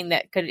they're saying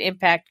that could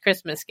impact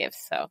Christmas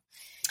gifts. So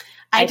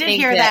I did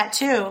hear that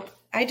too.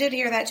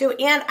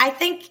 And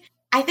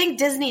I think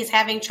Disney's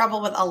having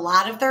trouble with a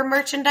lot of their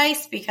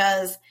merchandise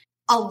because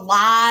a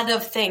lot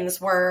of things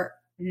were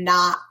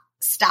not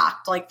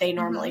stocked like they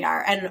normally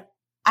are. And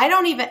I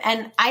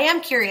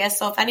am curious.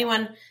 So if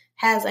anyone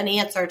has an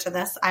answer to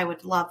this, I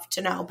would love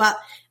to know. But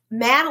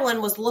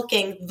Madeline was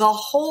looking the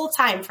whole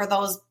time for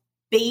those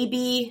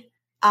baby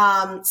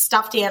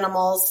stuffed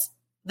animals,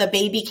 the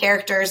baby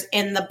characters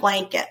in the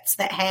blankets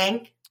that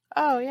hang.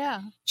 Oh,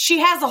 yeah. She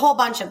has a whole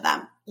bunch of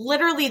them.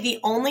 Literally the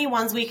only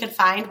ones we could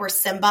find were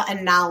Simba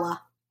and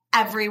Nala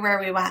everywhere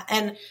we went.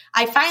 And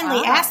I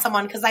finally asked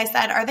someone because I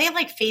said, are they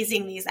like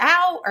phasing these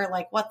out or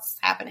like what's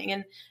happening?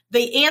 And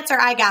the answer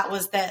I got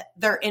was that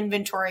their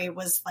inventory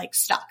was like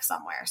stuck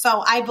somewhere.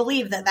 So I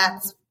believe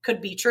that could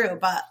be true.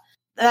 But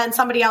then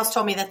somebody else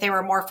told me that they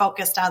were more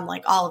focused on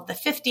like all of the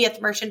 50th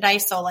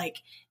merchandise. So like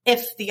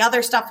if the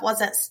other stuff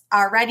wasn't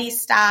already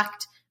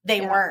stocked,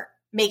 they weren't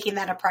making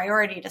that a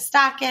priority to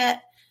stock it.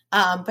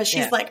 But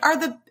she's like,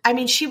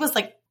 she was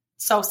like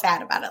so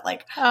sad about it.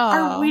 Like,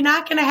 are we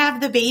not going to have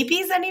the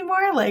babies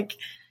anymore? Like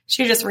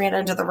she just ran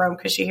into the room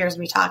because she hears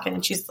me talking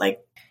and she's like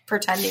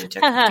pretending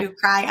to do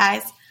cry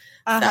eyes.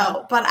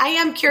 So, but I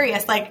am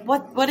curious, like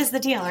what is the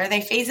deal? Are they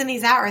phasing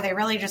these out or are they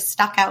really just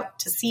stuck out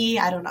to sea?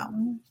 I don't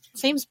know.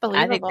 Seems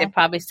believable. I think they're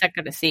probably stuck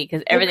out to sea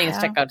because everything is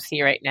stuck out to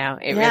sea right now.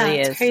 It really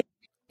is. Crazy.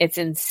 It's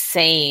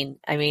insane.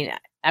 I mean,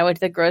 I went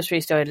to the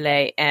grocery store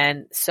today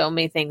and so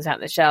many things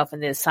on the shelf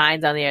and there's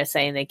signs on there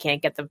saying they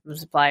can't get them from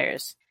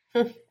suppliers.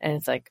 And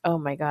it's like, oh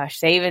my gosh.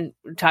 They even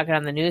were talking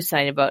on the news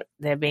tonight about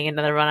there being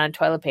another run on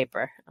toilet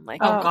paper. I'm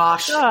like, oh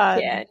gosh. God.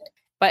 Yeah.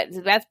 But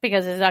that's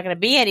because there's not going to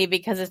be any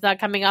because it's not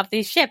coming off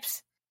these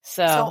ships.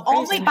 So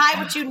only buy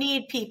what you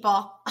need,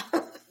 people.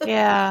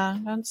 Yeah.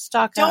 Don't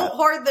stock up. Don't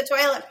hoard the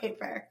toilet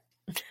paper.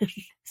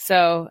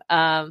 So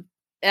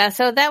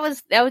that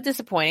was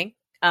disappointing.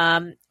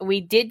 We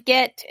did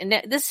get,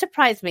 and this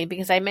surprised me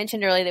because I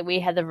mentioned earlier that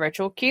we had the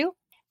virtual queue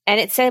and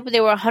it said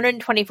there were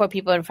 124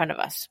 people in front of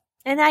us.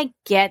 And I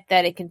get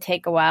that it can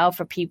take a while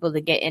for people to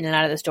get in and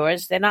out of the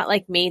stores. They're not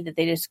like me that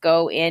they just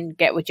go in,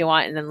 get what you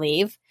want and then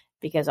leave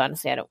because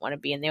honestly, I don't want to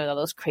be in there with all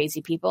those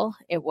crazy people.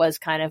 It was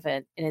kind of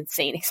an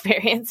insane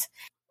experience,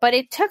 but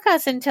it took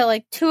us until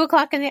like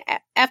 2:00 in the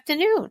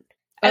afternoon.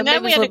 And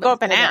then we had to go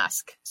up and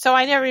ask. So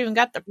I never even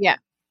got the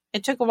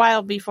It took a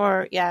while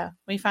before,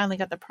 we finally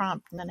got the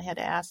prompt, and then I had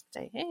to ask,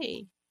 say,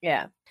 hey.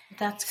 Yeah.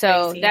 That's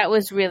so crazy. that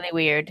was really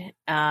weird.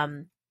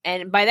 And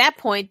by that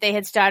point, they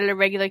had started a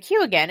regular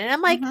queue again. And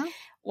I'm like,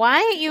 why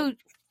aren't you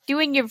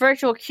doing your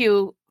virtual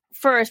queue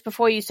first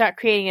before you start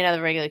creating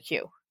another regular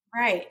queue?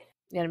 Right.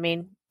 You know what I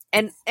mean?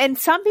 And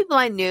some people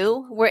I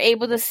knew were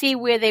able to see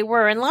where they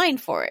were in line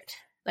for it.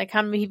 Like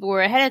how many people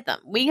were ahead of them.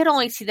 We could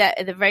only see that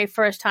at the very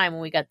first time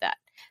when we got that.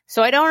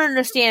 So I don't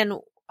understand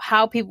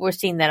how people were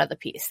seeing that other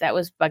piece. That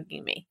was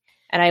bugging me.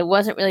 And I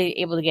wasn't really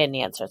able to get an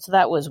answer. So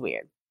that was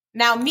weird.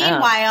 Now,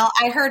 meanwhile,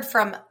 I heard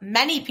from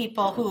many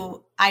people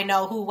who I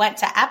know who went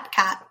to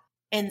Epcot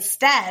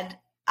instead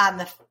on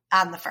the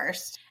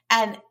first,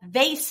 and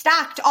they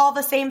stocked all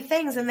the same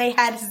things, and they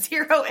had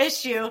zero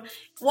issue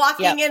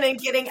walking in and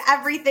getting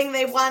everything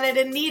they wanted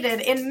and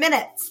needed in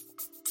minutes.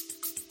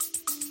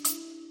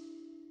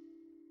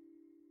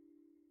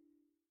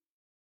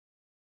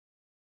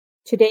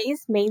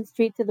 Today's Main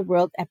Streets of the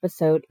World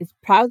episode is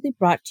proudly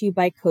brought to you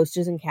by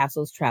Coasters and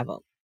Castles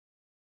Travel.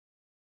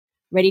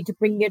 Ready to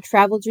bring your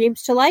travel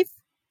dreams to life?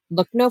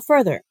 Look no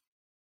further.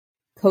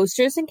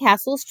 Coasters and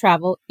Castles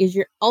Travel is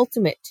your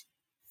ultimate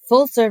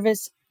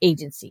full-service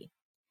agency,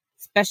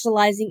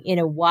 specializing in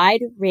a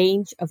wide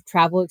range of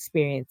travel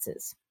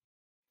experiences.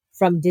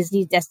 From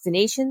Disney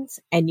destinations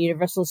and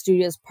Universal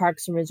Studios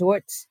parks and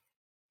resorts,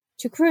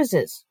 to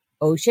cruises,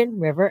 ocean,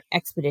 river,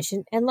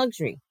 expedition, and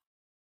luxury.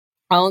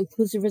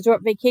 All-inclusive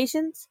resort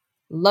vacations,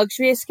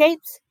 luxury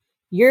escapes,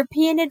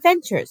 European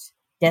adventures,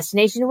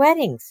 destination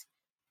weddings,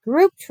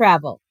 group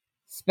travel,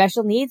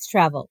 special needs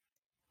travel,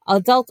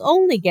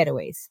 adult-only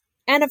getaways,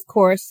 and of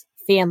course,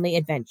 family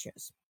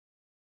adventures.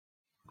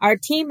 Our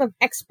team of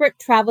expert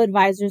travel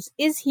advisors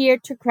is here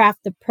to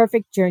craft the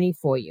perfect journey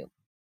for you.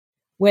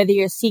 Whether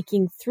you're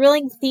seeking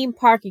thrilling theme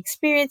park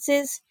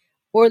experiences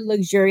or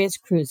luxurious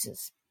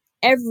cruises,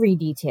 every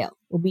detail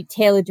will be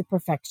tailored to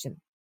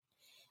perfection.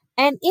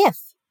 And if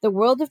the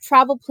world of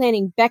travel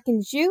planning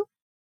beckons you,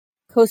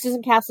 Coasters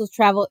and Castles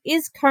Travel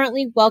is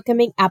currently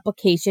welcoming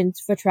applications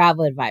for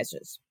travel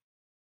advisors.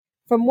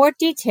 For more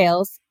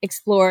details,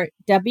 explore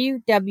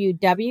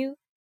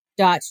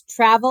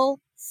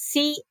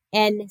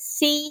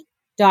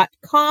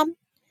www.travelcnc.com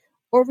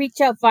or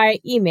reach out via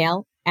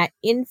email at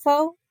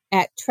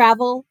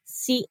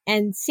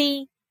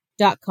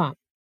info@travelcnc.com.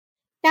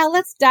 Now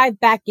let's dive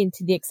back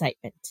into the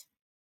excitement.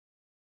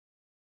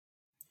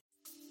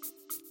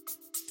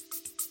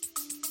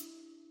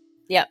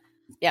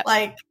 Yep.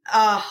 Like,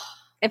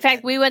 in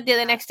fact, we went there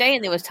the next day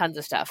and there was tons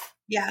of stuff.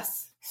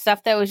 Yes.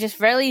 Stuff that was just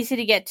very easy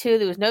to get to.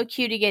 There was no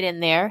queue to get in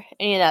there,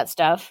 any of that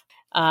stuff.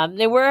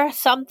 There were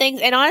some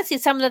things, and honestly,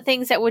 some of the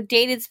things that were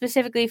dated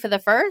specifically for the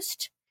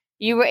first,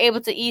 you were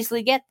able to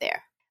easily get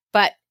there.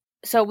 But,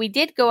 so we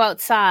did go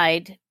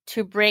outside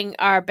to bring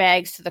our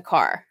bags to the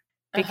car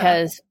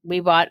because we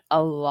bought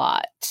a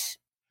lot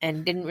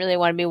and didn't really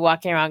want to be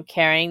walking around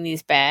carrying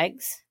these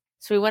bags.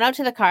 So we went out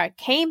to the car,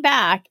 came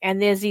back,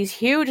 and there's these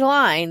huge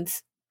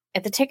lines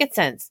at the ticket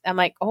sense. I'm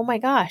like, oh my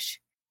gosh,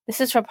 this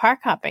is for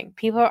park hopping.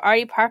 People are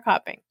already park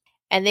hopping.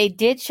 And they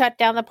did shut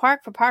down the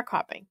park for park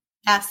hopping.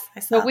 Yes, I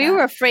saw So we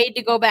were afraid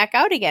to go back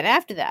out again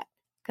after that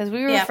because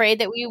we were afraid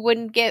that we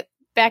wouldn't get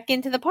back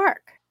into the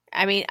park.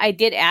 I mean, I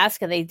did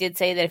ask, and they did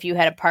say that if you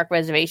had a park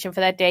reservation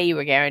for that day, you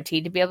were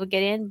guaranteed to be able to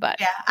get in. But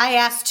yeah, I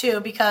asked too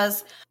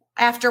because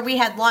after we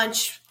had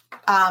lunch,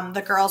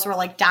 the girls were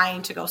like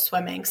dying to go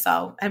swimming.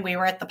 So, and we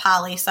were at the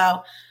Poly.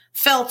 So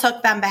Phil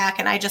took them back,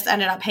 and I just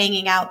ended up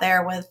hanging out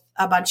there with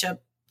a bunch of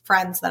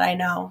friends that I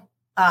know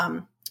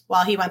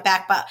while he went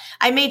back. But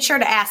I made sure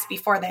to ask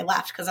before they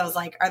left because I was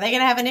like, are they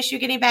going to have an issue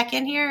getting back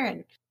in here?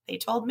 And they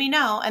told me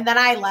no. And then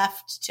I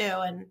left too.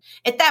 And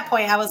at that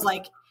point, I was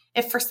like,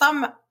 if for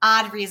some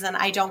odd reason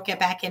I don't get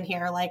back in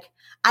here, like,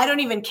 I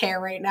don't even care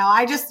right now.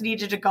 I just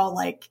needed to go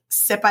like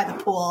sit by the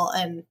pool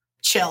and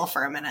chill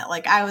for a minute.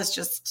 Like I was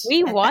just.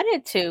 We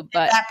wanted to,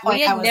 but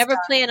we had never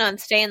planned on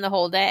staying the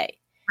whole day.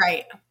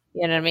 Right.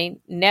 You know what I mean?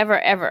 Never,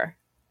 ever.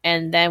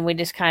 And then we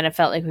just kind of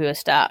felt like we were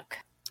stuck.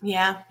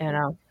 Yeah. You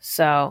know,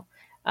 so,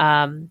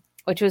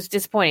 which was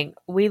disappointing.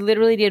 We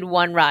literally did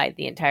one ride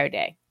the entire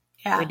day.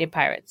 Yeah. We did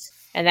Pirates.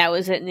 And that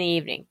was it in the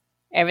evening.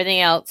 Everything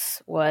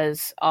else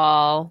was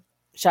all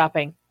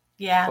shopping.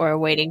 Yeah. Or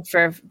waiting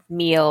for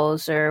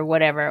meals or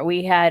whatever.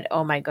 We had,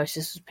 oh my gosh,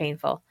 this was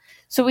painful.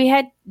 So we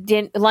had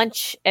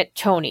lunch at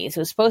Tony's. It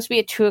was supposed to be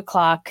at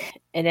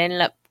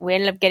 2:00. We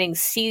ended up getting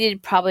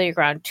seated probably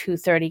around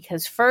 2:30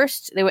 because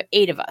first there were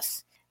 8 of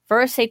us.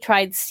 First they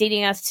tried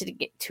seating us to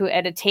get to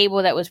at a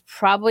table that was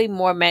probably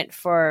more meant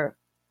for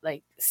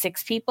like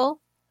 6 people.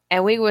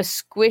 And we were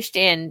squished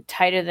in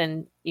tighter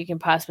than you can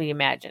possibly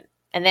imagine.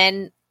 And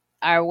then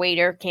our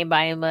waiter came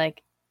by and was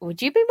like,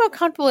 would you be more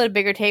comfortable at a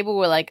bigger table?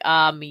 We're like,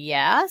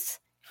 yes.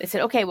 They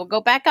said, okay, we'll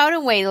go back out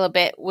and wait a little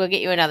bit. We'll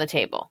get you another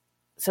table.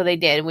 So they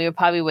did. And we were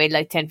probably waited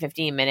like 10,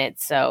 15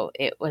 minutes. So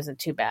it wasn't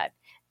too bad.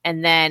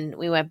 And then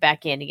we went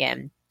back in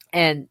again.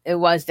 And it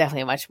was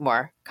definitely a much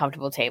more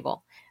comfortable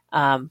table.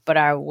 But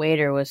our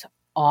waiter was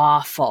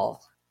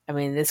awful. I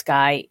mean, this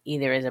guy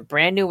either is a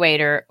brand new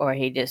waiter or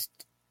he just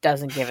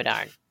doesn't give a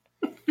darn.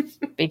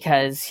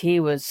 because he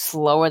was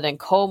slower than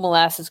cold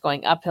molasses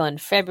going uphill in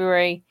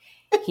February.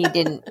 He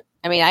didn't,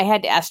 I mean, I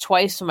had to ask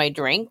twice for my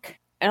drink,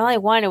 and all I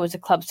wanted was a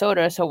club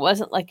soda, so it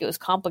wasn't like it was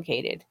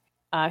complicated.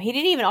 He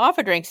didn't even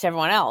offer drinks to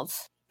everyone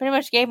else. Pretty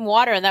much gave him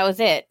water, and that was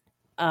it.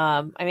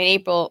 I mean,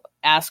 April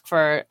asked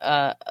for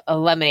a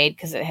lemonade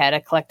because it had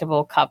a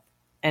collectible cup,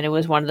 and it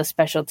was one of the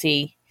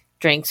specialty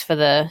drinks for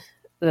the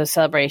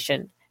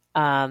celebration.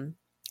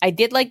 I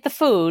did like the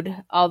food,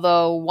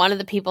 although one of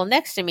the people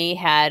next to me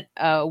had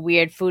a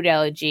weird food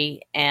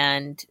allergy,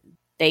 and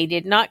they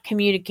did not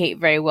communicate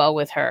very well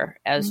with her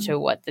as to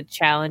what the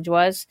challenge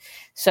was.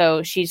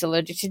 So she's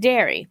allergic to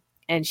dairy,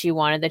 and she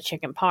wanted the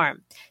chicken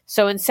parm.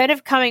 So instead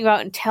of coming out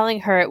and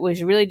telling her it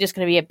was really just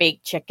going to be a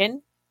baked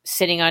chicken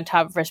sitting on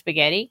top of her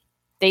spaghetti,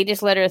 they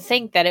just let her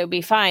think that it would be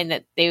fine,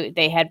 that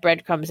they had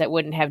breadcrumbs that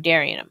wouldn't have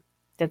dairy in them,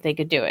 that they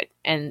could do it.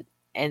 And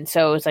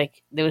so it was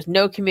like there was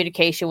no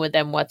communication with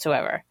them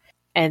whatsoever.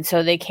 And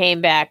so they came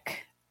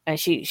back, and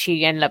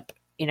she ended up,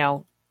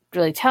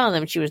 really telling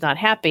them she was not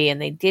happy, and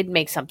they did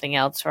make something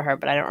else for her,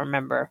 but I don't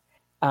remember,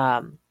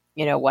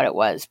 what it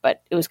was.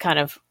 But it was kind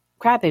of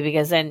crappy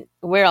because then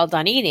we're all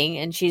done eating,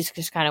 and she's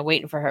just kind of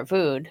waiting for her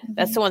food. Mm-hmm.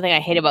 That's the one thing I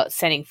hate about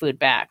sending food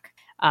back.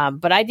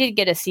 But I did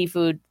get a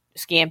seafood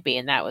scampi,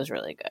 and that was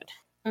really good.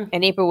 Mm-hmm.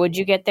 And April, what'd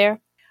you get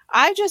there?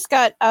 I just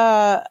got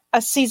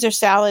a Caesar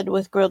salad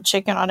with grilled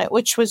chicken on it,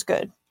 which was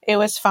good. It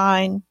was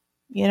fine.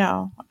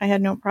 I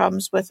had no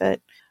problems with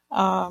it.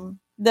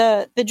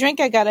 The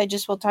drink I got, I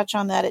just will touch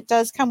on that. It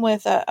does come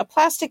with a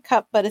plastic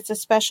cup, but it's a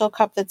special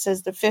cup that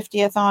says the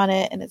 50th on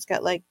it, and it's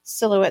got like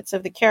silhouettes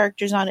of the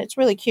characters on it. It's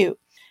really cute.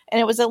 And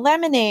it was a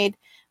lemonade,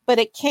 but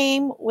it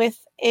came with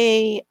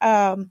a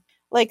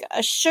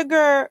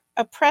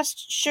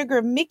pressed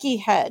sugar Mickey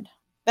head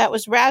that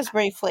was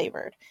raspberry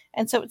flavored.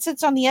 And so it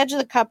sits on the edge of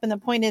the cup, and the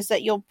point is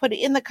that you'll put it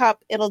in the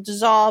cup, it'll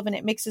dissolve, and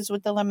it mixes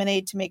with the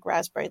lemonade to make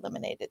raspberry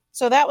lemonade.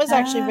 So that was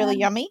actually really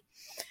yummy.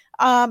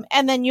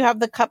 And then you have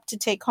the cup to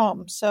take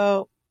home.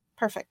 So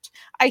perfect.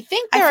 I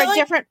think there are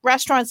different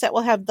restaurants that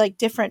will have like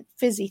different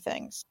fizzy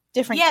things.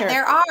 Different characters.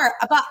 There are.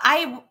 But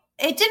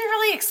it didn't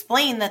really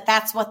explain that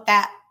that's what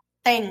that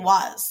thing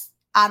was.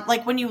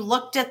 Like when you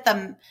looked at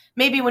them,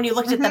 maybe when you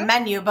looked at the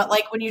menu, but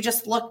like when you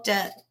just looked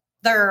at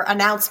their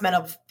announcement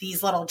of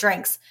these little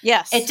drinks.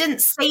 Yes. It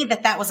didn't say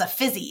that was a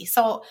fizzy.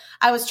 So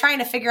I was trying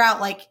to figure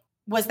out like,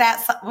 was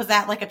that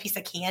like a piece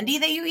of candy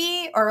that you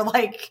eat, or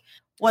like,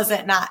 was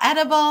it not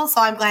edible?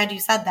 So I'm glad you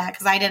said that,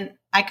 because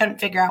I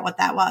couldn't figure out what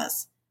that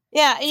was.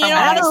 Yeah.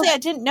 Honestly, I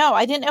didn't know.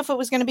 I didn't know if it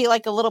was going to be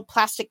like a little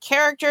plastic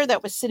character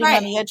that was sitting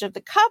on the edge of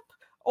the cup,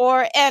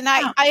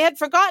 I had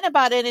forgotten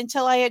about it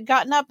until I had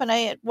gotten up and I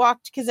had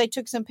walked, because I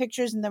took some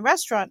pictures in the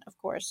restaurant, of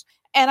course.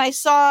 And I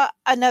saw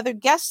another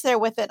guest there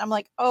with it. I'm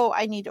like, oh,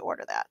 I need to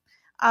order that.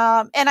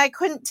 And I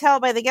couldn't tell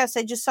by the guest.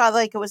 I just saw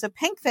like it was a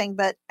pink thing,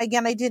 but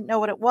again, I didn't know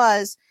what it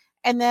was.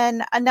 And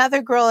then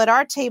another girl at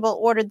our table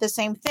ordered the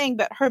same thing,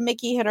 but her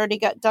Mickey had already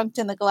got dunked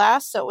in the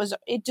glass. So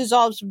it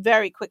dissolves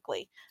very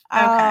quickly.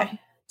 Okay.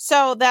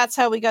 So that's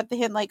how we got the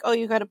hint, like, oh,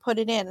 you got to put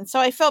it in. And so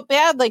I felt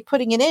bad like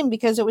putting it in,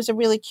 because it was a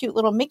really cute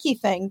little Mickey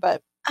thing,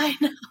 but I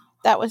know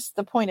that was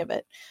the point of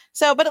it.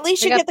 So, but at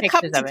least you get the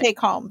cup to take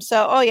home.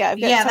 So,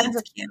 I've got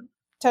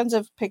tons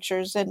of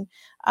pictures, and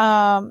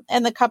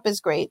the cup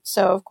is great.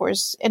 So of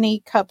course,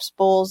 any cups,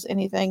 bowls,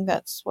 anything,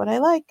 that's what I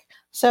like.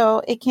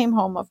 So it came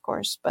home, of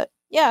course, but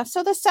yeah.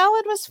 So the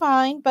salad was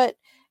fine, but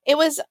it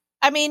was,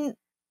 again,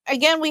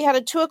 we had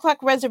a 2:00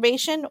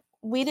 reservation.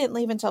 We didn't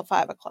leave until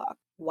 5:00.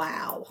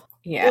 Wow.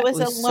 Yeah. It was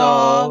a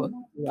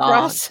long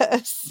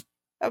process.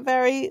 A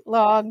very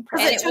long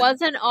process. And it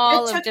wasn't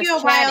all of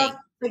just chatting.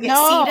 To get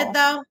seated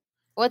though?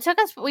 Well, it took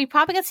us, we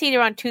probably got seated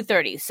around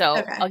 2:30.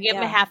 So I'll give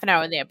him a half an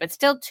hour there, but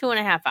still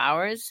 2.5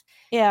 hours.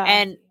 Yeah.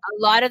 And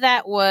a lot of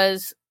that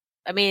was,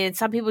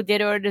 some people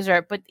did order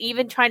dessert, but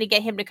even trying to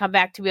get him to come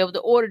back to be able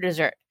to order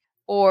dessert,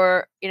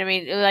 or,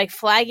 like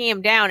flagging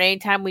him down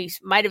anytime we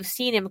might have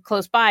seen him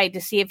close by to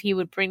see if he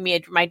would bring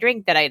me my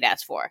drink that I'd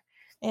asked for.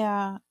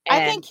 Yeah.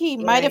 I think he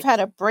might have had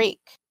a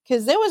break,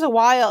 because there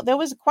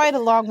was quite a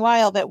long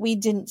while that we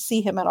didn't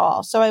see him at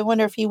all. So I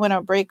wonder if he went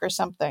on break or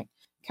something,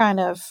 kind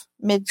of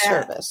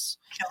mid-service.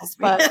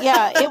 But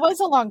yeah, it was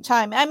a long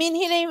time. He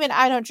didn't even,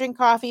 I don't drink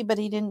coffee, but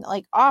he didn't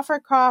like offer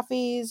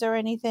coffees or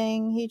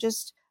anything. He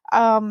just,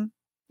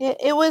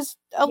 it was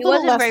a little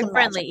less. He wasn't very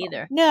friendly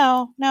either.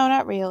 No,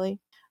 not really.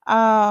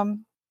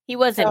 He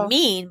wasn't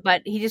mean,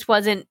 but he just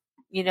wasn't,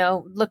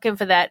 looking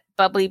for that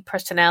bubbly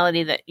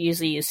personality that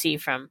usually you see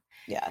from,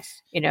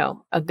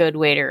 a good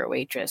waiter or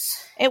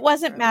waitress. It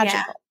wasn't magical.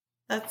 Yeah,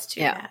 that's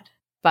too bad.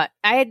 But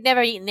I had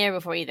never eaten there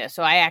before either.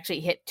 So I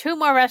actually hit 2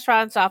 more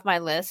restaurants off my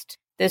list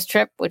this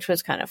trip, which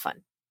was kind of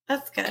fun.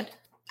 That's good.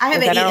 I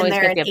haven't eaten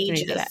there in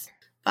ages,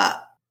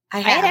 but I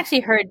had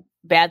actually heard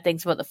bad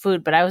things about the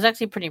food, but I was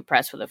actually pretty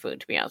impressed with the food,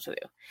 to be honest with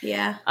you.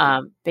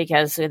 Yeah.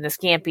 Because in the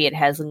scampi, it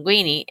has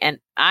linguine, and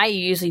I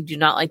usually do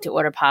not like to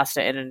order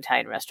pasta in an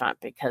Italian restaurant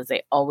because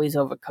they always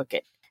overcook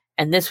it.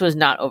 And this was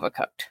not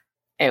overcooked.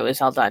 It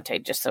was al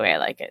dente, just the way I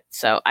like it.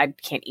 So I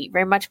can't eat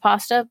very much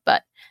pasta,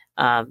 but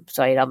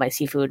So I ate all my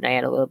seafood and I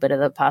had a little bit of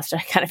the pasta.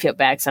 I kind of feel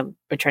bad because I'm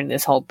returning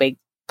this whole big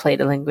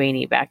plate of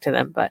linguine back to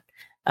them, but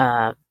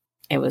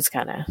it was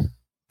kind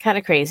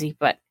of crazy.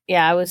 But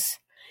yeah, I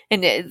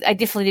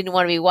definitely didn't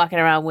want to be walking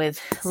around with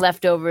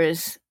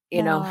leftovers,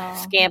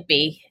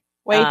 scampi.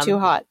 Way too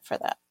hot for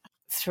that.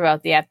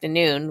 Throughout the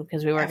afternoon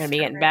because we weren't going to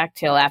be getting back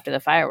till after the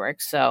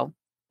fireworks. So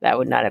that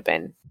would not have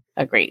been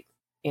a great,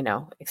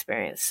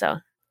 experience. So.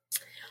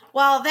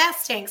 Well, that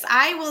stinks.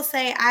 I will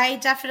say I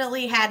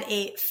definitely had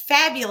a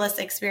fabulous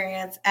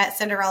experience at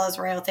Cinderella's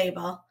Royal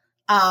Table.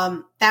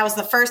 That was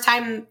the first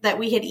time that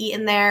we had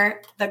eaten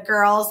there. The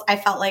girls, I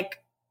felt like,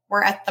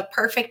 were at the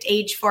perfect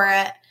age for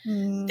it.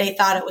 They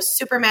thought it was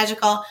super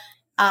magical.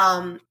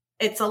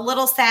 It's a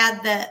little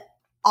sad that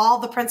all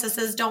the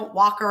princesses don't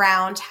walk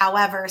around.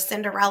 However,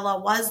 Cinderella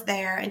was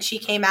there and she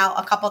came out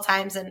a couple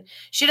times, and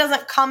she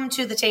doesn't come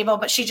to the table,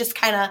 but she just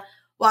kind of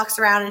walks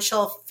around and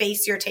she'll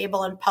face your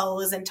table and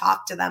pose and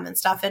talk to them and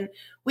stuff. And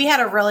we had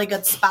a really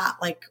good spot,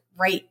 like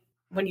right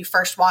when you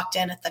first walked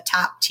in at the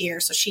top tier.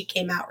 So she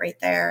came out right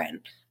there,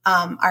 and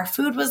our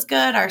food was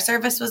good. Our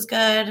service was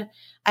good.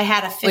 I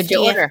had a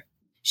 50th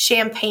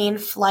champagne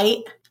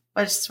flight,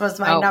 which was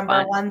my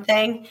number one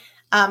thing.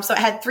 So it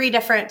had 3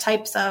 different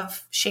types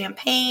of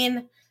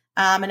champagne,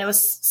 and it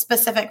was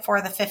specific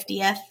for the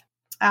 50th.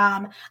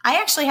 I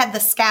actually had the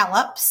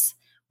scallops,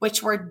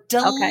 which were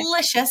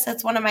delicious.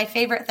 It's one of my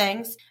favorite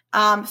things.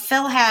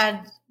 Phil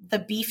had the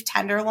beef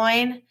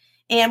tenderloin,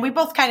 and we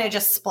both kind of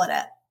just split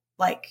it.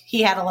 Like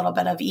he had a little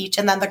bit of each,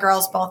 and then the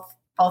girls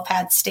both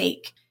had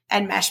steak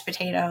and mashed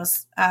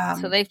potatoes.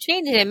 So they've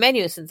changed their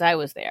menu since I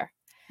was there.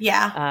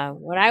 Yeah.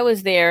 When I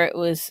was there, it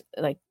was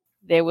like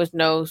there was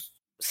no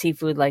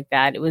seafood like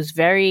that. It was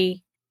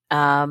very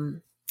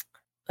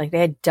like they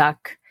had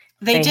duck.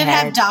 They did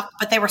have duck,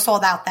 but they were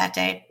sold out that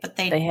day. But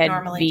they had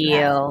normally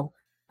veal.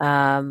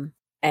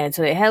 And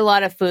so they had a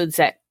lot of foods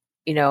that,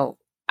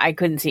 I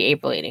couldn't see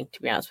April eating,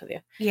 to be honest with you.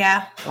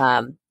 Yeah.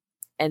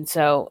 And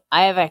so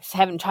I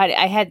haven't tried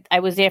it. I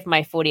was there for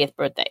my 40th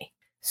birthday.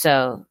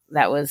 So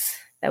that was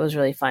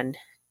really fun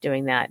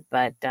doing that.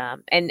 But,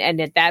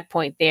 and at that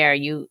point there,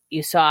 you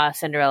saw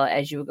Cinderella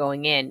as you were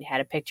going in,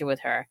 had a picture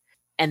with her.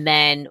 And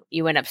then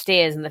you went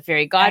upstairs and the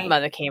fairy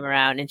godmother came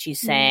around and she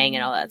sang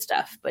and all that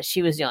stuff. But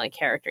she was the only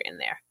character in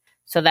there.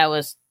 So that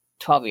was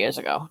 12 and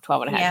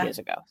a half years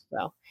ago.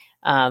 So,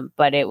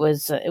 but it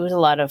was a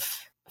lot of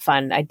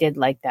fun. I did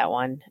like that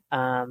one.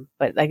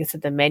 But like I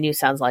said, the menu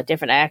sounds a lot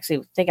different. I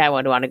actually think I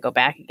would want to go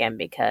back again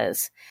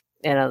because,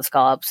 the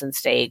scallops and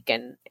steak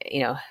and,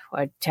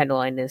 our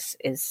tenderloin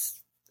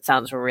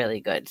sounds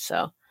really good.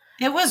 So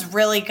it was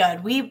really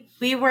good.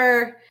 We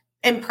were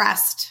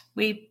impressed.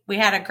 We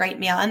had a great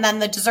meal. And then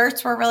the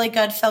desserts were really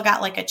good. Phil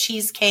got like a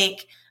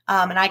cheesecake,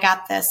 and I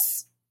got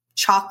this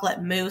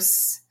chocolate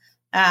mousse.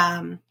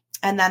 And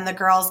then the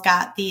girls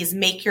got these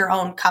make your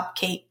own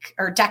cupcake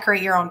or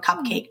decorate your own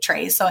cupcake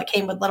trays. So it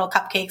came with little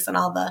cupcakes and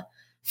all the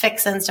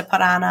fixins to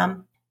put on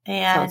them.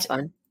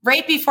 And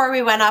right before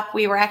we went up,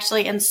 we were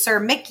actually in Sir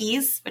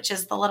Mickey's, which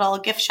is the little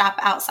gift shop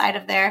outside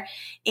of there.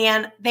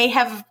 And they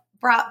have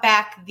brought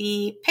back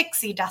the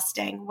pixie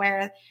dusting,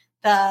 where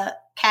the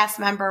cast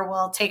member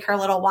will take her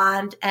little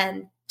wand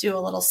and do a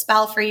little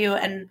spell for you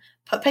and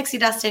put pixie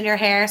dust in your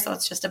hair. So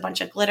it's just a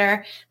bunch of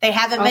glitter. They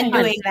haven't been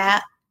doing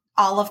that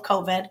all of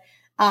COVID.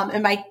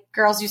 And my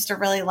girls used to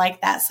really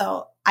like that.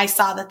 So I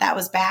saw that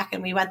was back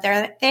and we went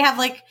there. They have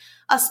like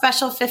a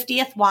special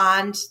 50th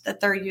wand that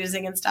they're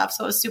using and stuff.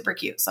 So it was super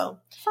cute. So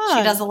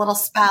she does a little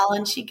spell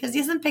and she gives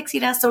you some pixie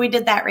dust. So we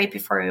did that right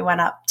before we went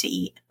up to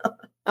eat.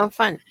 Oh,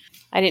 fun.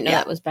 I didn't know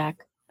that was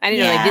back. I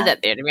didn't know they did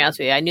that there, to be honest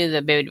with you. I knew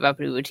the Bibbidi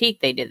Bobbidi Boutique,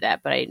 they did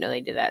that, but I didn't know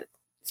they did that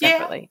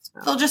separately.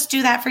 Yeah, they'll just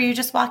do that for you.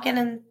 Just walk in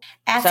and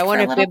ask. So I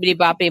wonder if Bibbidi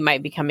Bobbidi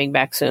might be coming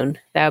back soon.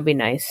 That would be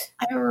nice.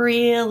 I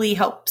really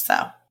hope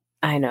so.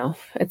 I know.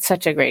 It's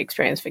such a great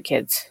experience for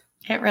kids.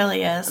 It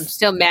really is. I'm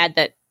still mad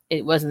that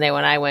it wasn't there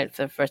when I went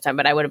for the first time,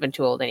 but I would have been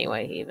too old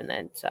anyway, even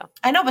then. So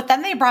I know, but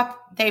then they brought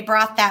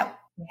that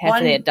one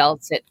for the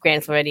adults at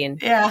Grand Floridian.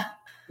 Yeah.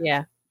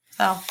 Yeah.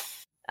 So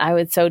I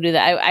would so do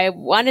that. I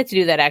wanted to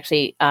do that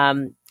actually,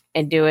 and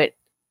do it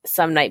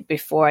some night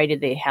before I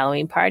did the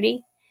Halloween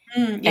party,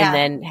 and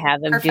then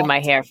have them do my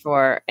hair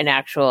for an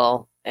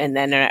actual, and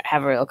then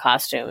have a real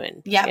costume,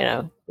 and do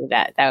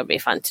that. That would be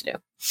fun to do.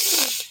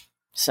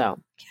 So,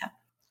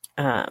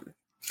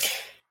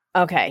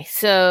 okay.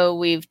 So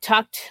we've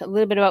talked a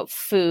little bit about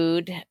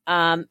food.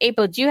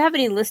 April, do you have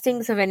any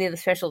listings of any of the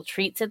special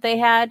treats that they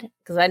had?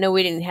 Because I know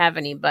we didn't have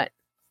any, but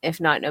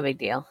if not, no big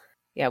deal.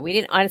 Yeah, we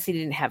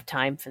didn't have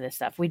time for this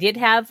stuff. We did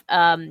have,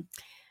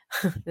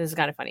 this is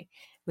kind of funny.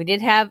 We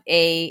did have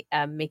a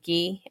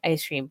Mickey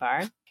ice cream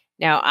bar.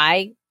 Now,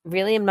 I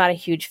really am not a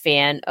huge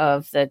fan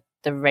of the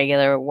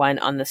regular one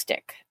on the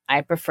stick.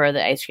 I prefer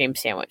the ice cream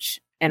sandwich.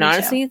 And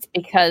honestly, it's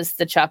because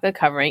the chocolate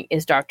covering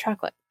is dark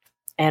chocolate.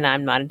 And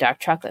I'm not a dark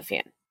chocolate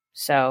fan.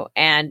 So,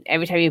 and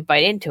every time you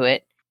bite into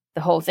it,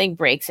 the whole thing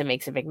breaks and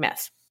makes a big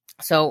mess.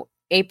 So,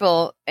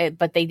 April,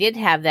 but they did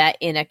have that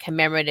in a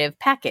commemorative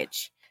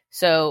package.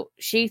 So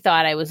she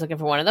thought I was looking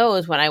for one of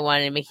those when I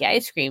wanted a Mickey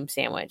ice cream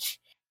sandwich.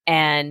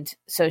 And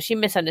so she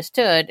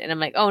misunderstood. And I'm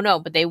like, oh, no,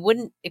 but they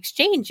wouldn't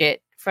exchange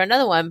it for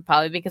another one,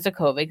 probably because of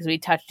COVID, because we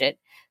touched it.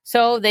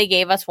 So they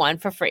gave us one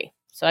for free.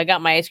 So I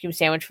got my ice cream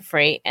sandwich for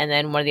free. And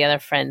then one of the other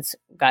friends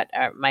got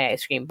my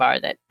ice cream bar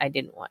that I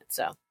didn't want.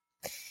 So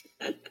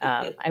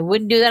I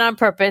wouldn't do that on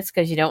purpose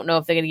because you don't know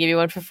if they're going to give you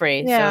one for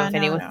free. Yeah, so if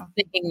anyone's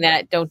thinking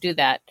that, don't do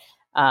that.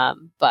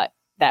 But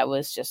that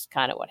was just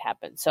kind of what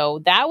happened. So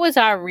that was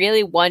our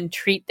really one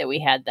treat that we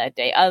had that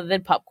day, other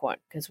than popcorn,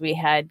 because we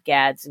had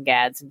gads and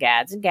gads and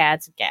gads and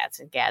gads and gads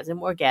and gads and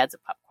more gads of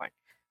popcorn.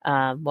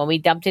 When we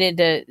dumped it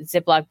into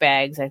Ziploc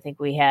bags, I think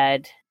we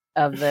had,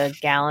 of the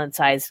gallon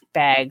size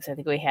bags, I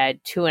think we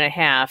had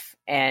 2.5.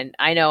 And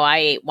I know I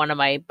ate one of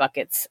my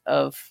buckets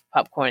of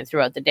popcorn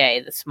throughout the day,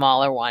 the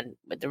smaller one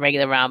with the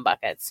regular round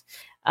buckets.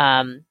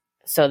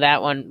 So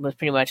that one was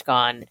pretty much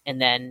gone.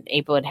 And then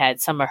April had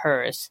some of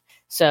hers.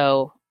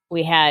 So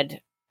we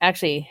had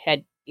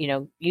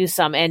used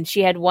some, and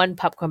she had one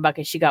popcorn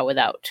bucket she got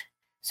without.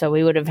 So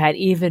we would have had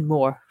even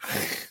more.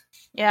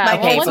 Yeah. My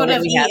kids would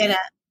have eaten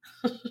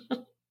it.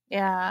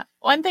 Yeah.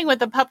 One thing with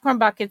the popcorn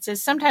buckets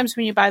is sometimes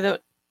when you buy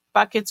the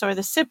buckets or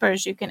the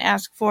sippers, you can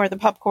ask for the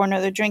popcorn or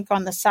the drink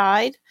on the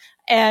side.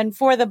 And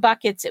for the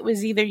buckets, it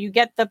was either you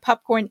get the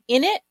popcorn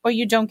in it or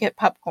you don't get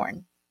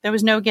popcorn. There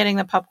was no getting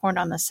the popcorn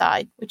on the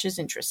side, which is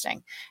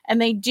interesting.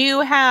 And they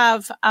do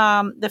have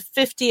the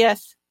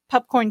 50th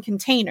popcorn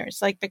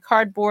containers, like the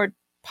cardboard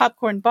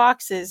popcorn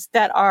boxes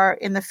that are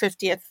in the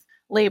 50th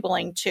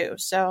labeling too.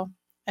 So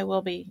I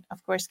will be,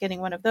 of course, getting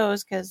one of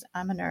those because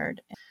I'm a nerd.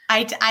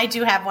 I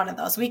do have one of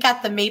those. We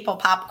got the maple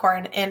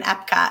popcorn in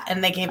Epcot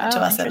and they gave it to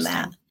us in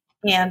that.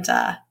 And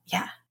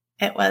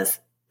it was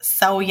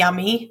so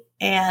yummy.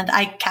 And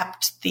I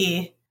kept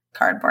the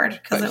cardboard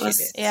because it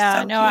was so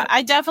cute.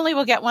 I definitely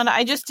will get one.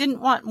 I just didn't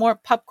want more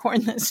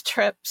popcorn this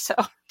trip. So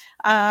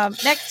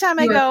next time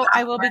I go,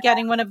 I will be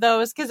getting one of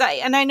those because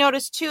I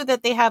noticed too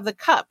that they have the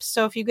cups.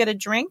 So if you get a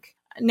drink,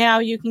 now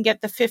you can get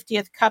the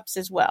 50th cups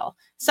as well.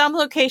 Some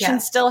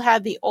locations still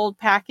had the old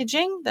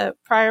packaging, the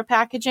prior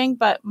packaging,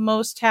 but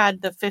most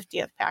had the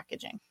 50th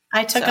packaging.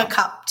 I took a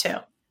cup too.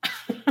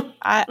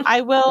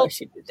 I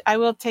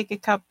will take a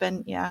cup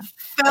and Phil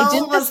I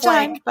didn't this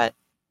time, but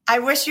I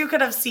wish you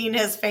could have seen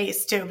his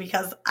face too,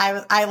 because I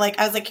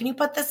was like, can you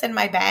put this in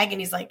my bag?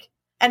 And he's like,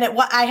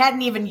 I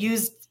hadn't even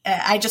used it.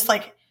 I just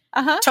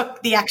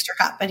took the extra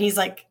cup and he's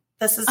like,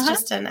 this is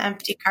just an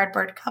empty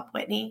cardboard cup,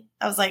 Whitney.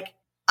 I was like,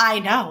 I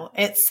know,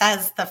 it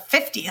says the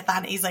 50th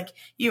on it. He's like,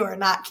 you are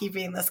not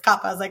keeping this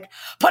cup. I was like,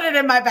 put it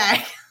in my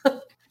bag.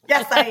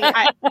 Yes,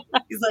 I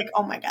he's like,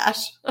 oh my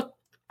gosh.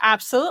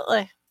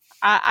 Absolutely.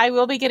 I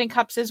will be getting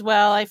cups as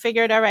well. I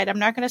figured, all right, I'm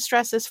not going to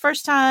stress this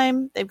first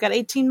time. They've got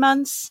 18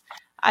 months.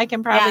 I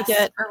can probably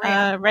get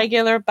a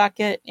regular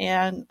bucket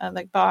and a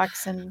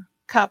box and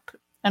cup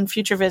on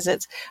future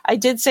visits. I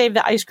did save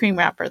the ice cream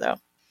wrapper though.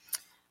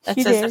 That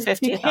says the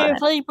 50th you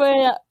carefully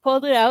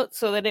pulled it out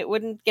so that it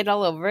wouldn't get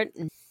all over it.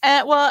 And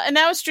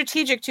that was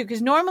strategic too,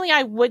 because normally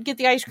I would get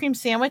the ice cream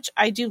sandwich.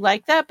 I do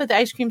like that, but the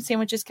ice cream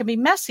sandwiches can be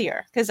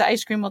messier because the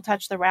ice cream will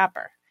touch the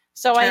wrapper.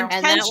 So I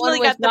intentionally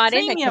got the not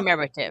premium. in the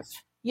commemorative.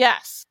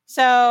 Yes.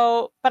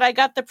 So, but I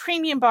got the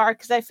premium bar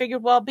because I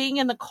figured, well, being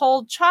in the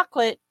cold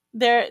chocolate,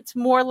 it's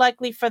more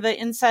likely for the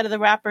inside of the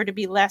wrapper to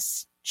be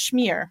less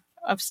smear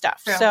of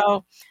stuff. True.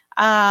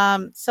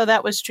 So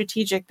that was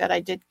strategic that I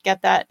did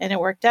get that, and it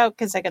worked out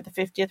because I got the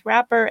 50th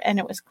wrapper and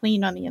it was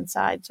clean on the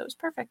inside, so it was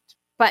perfect.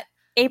 But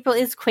April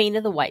is queen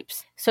of the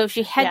wipes, so if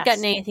she had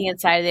gotten anything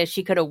inside of there,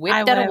 she could have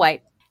whipped out a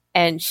wipe,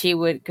 and she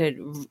could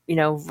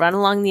run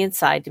along the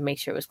inside to make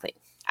sure it was clean.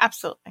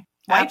 Absolutely.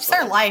 Wipes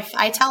are life.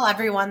 I tell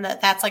everyone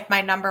that's like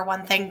my number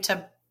one thing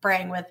to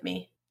bring with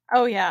me.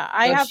 Oh yeah,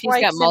 I have she's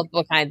wipes got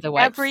multiple kinds of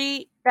wipes.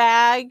 Every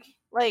bag,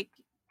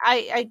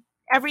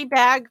 every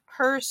bag,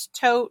 purse,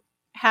 tote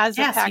has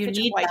a package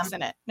of wipes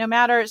in it. No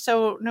matter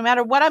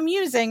what I'm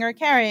using or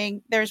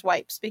carrying, there's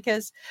wipes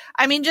because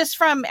just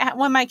from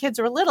when my kids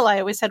were little, I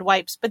always had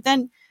wipes. But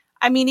then,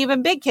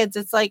 even big kids,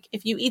 it's like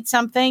if you eat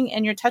something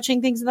and you're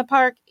touching things in the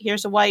park,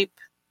 here's a wipe.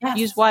 Yes,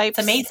 use wipes.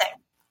 It's amazing.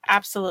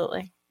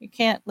 Absolutely. You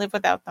can't live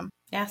without them.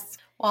 Yes.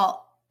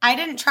 Well, I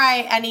didn't try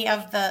any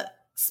of the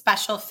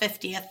special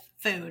 50th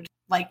food,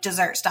 like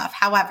dessert stuff.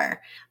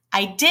 However,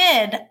 I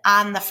did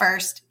on the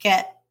first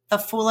get the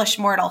Foolish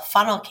Mortal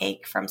funnel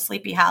cake from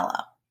Sleepy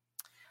Hollow.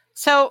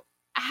 So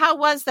how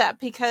was that?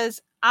 Because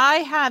I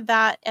had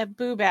that at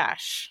Boo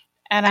Bash,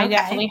 and I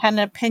definitely had an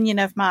opinion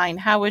of mine.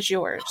 How was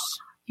yours?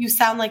 You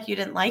sound like you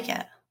didn't like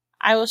it.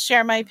 I will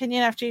share my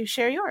opinion after you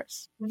share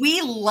yours.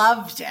 We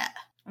loved it.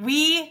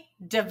 We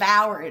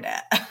devoured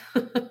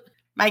it.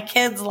 My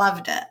kids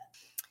loved it.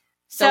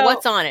 So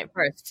what's on it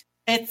first?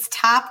 It's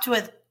topped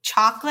with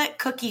chocolate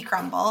cookie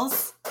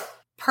crumbles,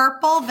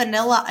 purple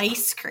vanilla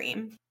ice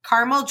cream,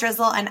 caramel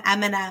drizzle, and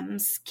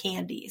M&M's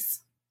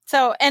candies.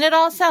 So, and it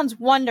all sounds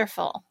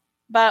wonderful.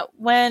 But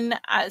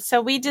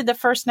so we did the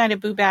first night of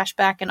Boo Bash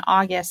back in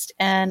August,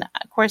 and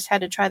of course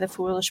had to try the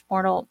Foolish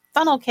Mortal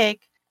funnel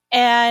cake,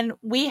 and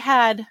we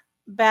had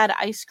bad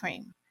ice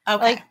cream.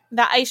 Okay. Like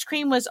the ice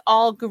cream was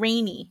all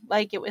grainy.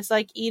 Like it was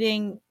like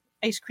eating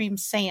ice cream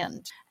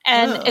sand.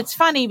 And Ugh. it's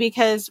funny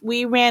because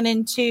we ran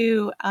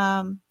into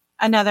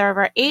another of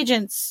our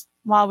agents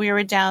while we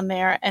were down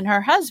there, and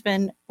her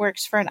husband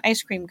works for an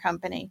ice cream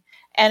company.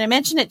 And I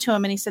mentioned it to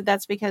him, and he said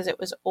that's because it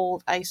was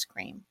old ice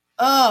cream.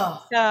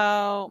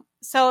 Oh.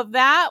 So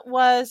that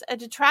was a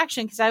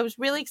detraction because I was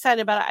really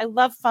excited about it. I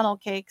love funnel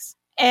cakes,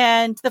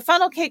 and the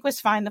funnel cake was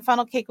fine. The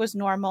funnel cake was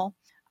normal.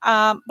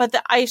 But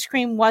the ice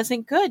cream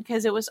wasn't good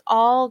because it was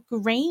all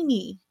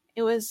grainy.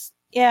 It was,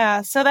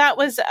 yeah. So that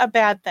was a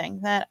bad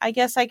thing that I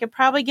guess I could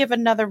probably give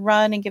another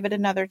run and give it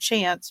another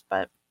chance,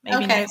 but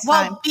maybe next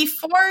time. Well,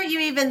 before you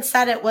even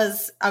said it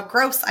was a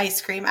gross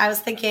ice cream, I was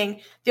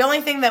thinking the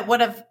only thing that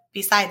would have,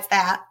 besides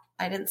that,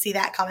 I didn't see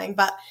that coming,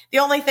 but the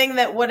only thing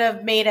that would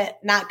have made it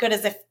not good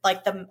is if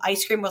like the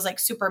ice cream was like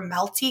super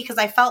melty, because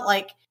I felt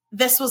like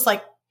this was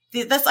like,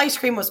 this ice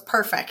cream was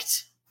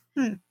perfect.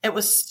 It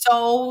was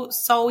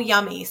so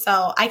yummy.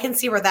 So I can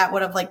see where that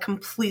would have like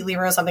completely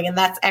ruined something. And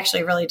that's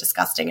actually really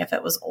disgusting if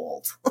it was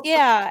old.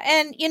 Yeah.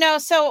 And,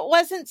 so it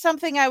wasn't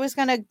something I was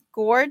going to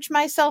gorge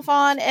myself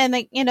on. And,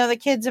 the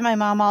kids and my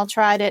mom all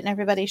tried it and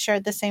everybody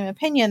shared the same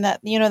opinion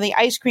that, the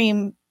ice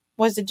cream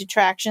was a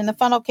detraction. The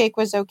funnel cake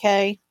was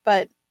okay.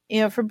 But,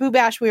 for Boo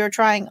Bash, we were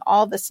trying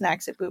all the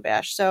snacks at Boo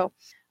Bash. So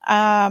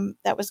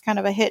that was kind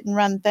of a hit and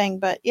run thing,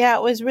 but yeah,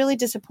 it was really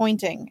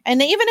disappointing. And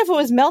even if it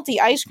was melty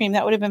ice cream,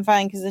 that would have been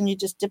fine because then you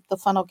just dip the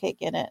funnel cake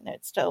in it and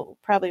it still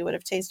probably would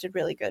have tasted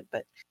really good.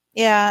 But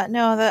yeah,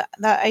 no,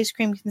 the ice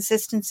cream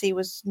consistency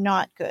was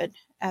not good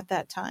at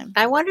that time.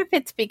 I wonder if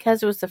it's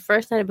because it was the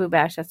first night of Boo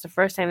Bash. That's the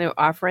first time they were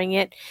offering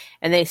it,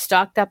 and they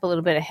stocked up a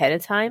little bit ahead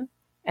of time,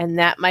 and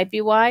that might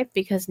be why.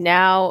 Because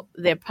now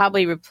they're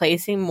probably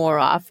replacing more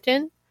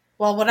often.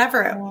 Well,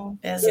 whatever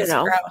it is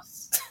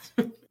gross.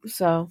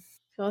 So.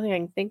 The only thing I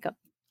can think of.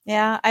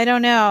 Yeah, I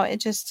don't know.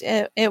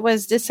 It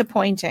was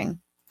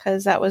disappointing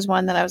because that was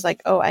one that I was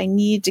like, oh, I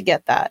need to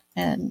get that.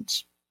 And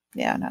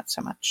yeah, not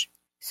so much.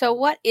 So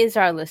what is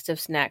our list of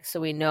snacks so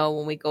we know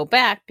when we go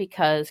back?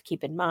 Because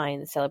keep in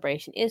mind, the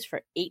celebration is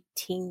for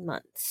 18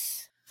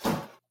 months.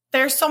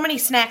 There's so many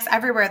snacks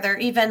everywhere. They're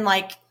even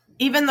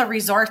the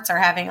resorts are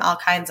having all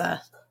kinds of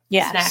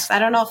snacks. I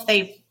don't know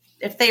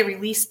if they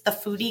released the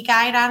foodie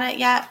guide on it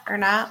yet or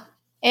not.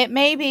 It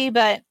may be,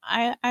 but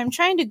I'm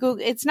trying to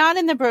Google. It's not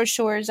in the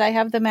brochures. I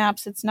have the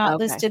maps. It's not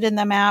listed in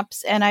the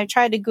maps. And I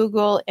tried to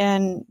Google,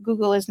 and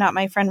Google is not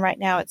my friend right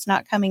now. It's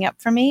not coming up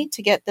for me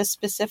to get the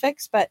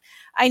specifics. But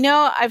I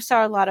know I've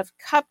saw a lot of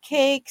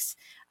cupcakes.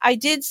 I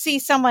did see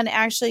someone,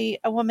 actually,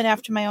 a woman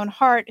after my own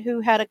heart,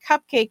 who had a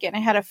cupcake and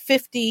it had a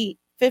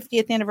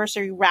 50th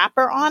anniversary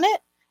wrapper on it.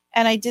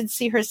 And I did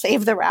see her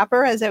save the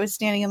wrapper as I was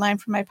standing in line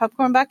for my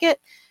popcorn bucket.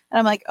 And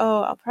I'm like,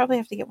 oh, I'll probably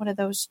have to get one of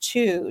those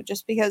too,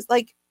 just because,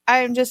 like,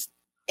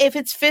 if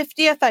it's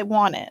 50th, I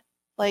want it.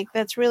 Like,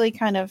 that's really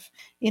kind of,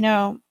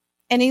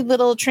 any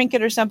little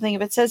trinket or something.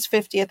 If it says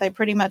 50th, I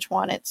pretty much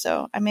want it.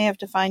 So I may have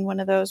to find one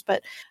of those.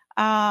 But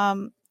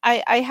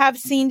I have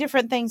seen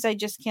different things. I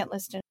just can't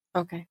list it.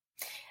 Okay.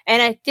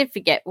 And I did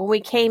forget, when we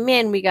came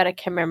in, we got a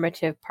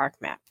commemorative park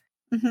map.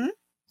 Mm-hmm.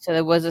 So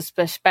there was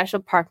a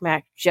special park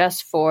map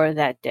just for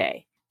that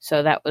day.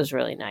 So that was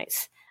really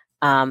nice.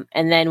 And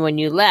then when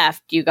you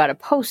left, you got a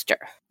poster.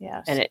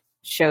 Yes. And it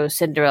shows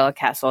Cinderella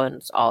Castle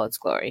in all its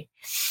glory,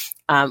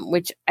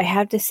 which I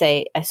have to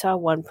say, I saw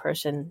one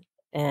person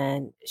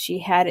and she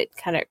had it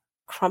kind of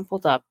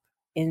crumpled up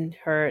in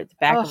the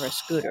back of her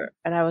scooter,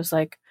 and I was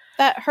like,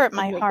 that hurt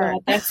my heart.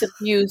 God, that's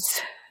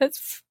abuse.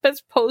 That's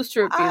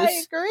poster abuse.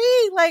 I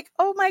agree. Like,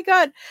 oh my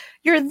God,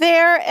 you're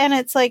there, and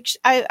it's like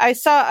I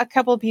saw a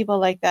couple people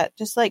like that,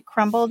 just like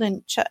crumbled,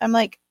 and I'm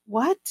like,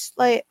 what?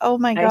 Like, oh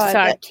my God, I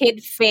saw a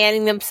kid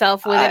fanning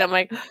themselves with it. I'm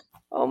like,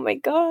 oh my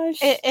gosh,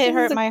 it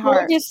hurt my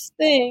heart. Gorgeous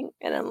thing,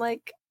 and I'm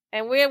like,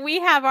 and we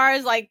have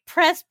ours like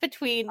pressed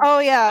between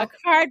a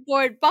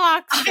cardboard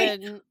box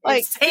and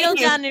like still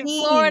down in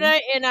Florida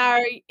in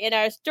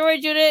our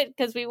storage unit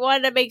because we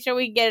wanted to make sure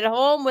we get it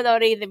home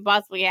without anything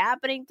possibly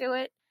happening to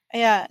it.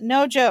 Yeah,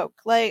 no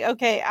joke. Like,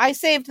 okay, I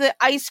saved the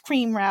ice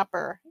cream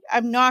wrapper.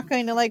 I'm not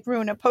going to like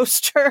ruin a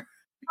poster.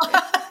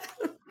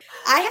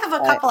 I have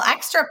a couple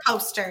extra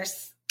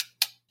posters.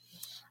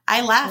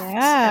 I left and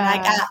I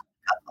got a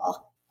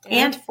couple.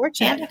 And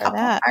a couple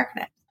park.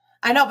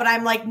 I know, but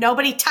I'm like,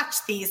 nobody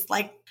touched these.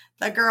 Like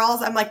the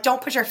girls, I'm like,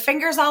 don't put your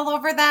fingers all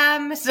over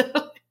them.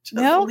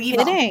 No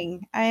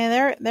kidding.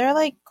 They're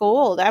like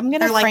gold. I'm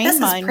gonna frame this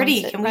mine. Is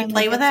pretty. Can we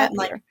play with it? I'm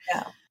like,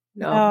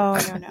 no,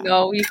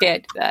 no, you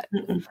can't do that.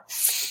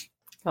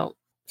 Oh,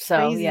 so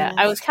craziness. Yeah,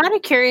 I was kind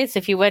of curious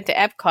if you went to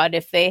Epcot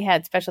if they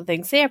had special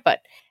things there,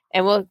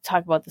 and we'll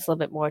talk about this a little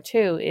bit more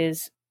too.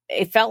 Is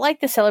it felt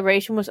like the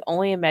celebration was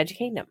only in Magic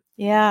Kingdom?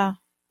 Yeah.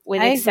 With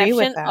the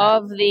exception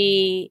of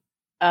the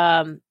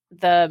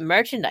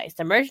merchandise.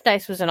 The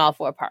merchandise was in all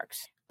four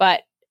parks.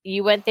 But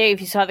you went there,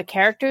 if you saw the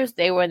characters,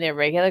 they were in their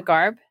regular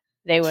garb.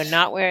 They were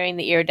not wearing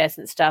the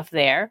iridescent stuff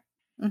there.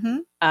 Mm-hmm.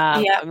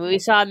 I mean, we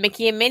saw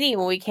Mickey and Minnie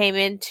when we came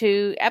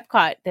into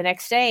Epcot the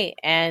next day,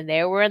 and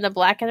they were in the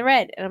black and the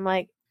red. And I'm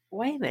like,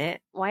 wait a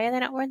minute, why are they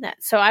not wearing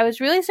that? So I was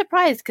really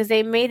surprised because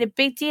they made a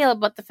big deal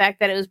about the fact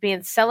that it was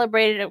being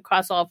celebrated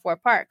across all 4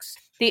 parks.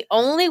 The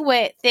only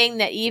thing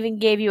that even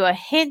gave you a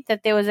hint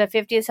that there was a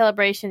 50th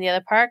celebration in the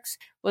other parks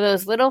were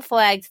those little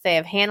flags they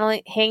have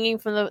hanging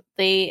from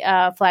the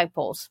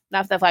flagpoles.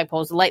 Not the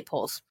flagpoles, the light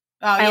poles.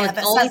 Oh, that yeah. was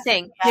the only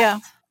thing. Yeah.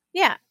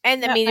 Yeah.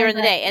 And I mean, during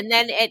the day. And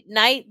then at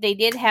night, they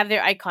did have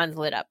their icons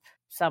lit up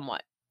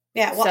somewhat.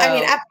 Yeah. Well, I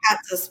mean,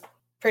 Epcot's is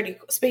pretty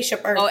cool.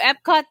 Spaceship Earth. Oh,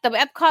 the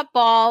Epcot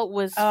ball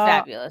was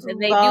fabulous. And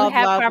they do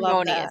have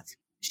Harmonious.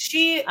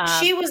 She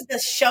was the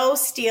show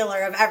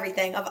stealer of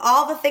everything. Of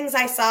all the things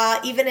I saw,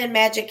 even in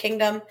Magic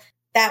Kingdom,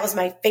 that was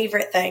my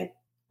favorite thing.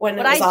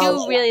 But I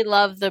do really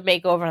love the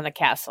makeover on the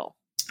castle.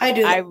 I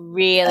do. I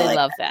really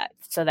love that.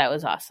 So that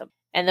was awesome.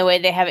 And the way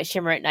they have it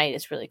shimmer at night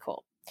is really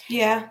cool.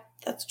 Yeah,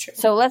 that's true.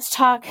 So let's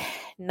talk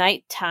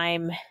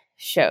nighttime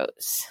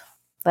shows.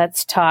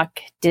 Let's talk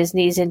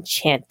Disney's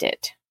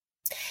Enchanted.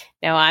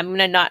 Now, I'm going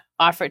to not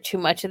offer too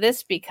much of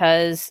this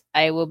because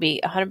I will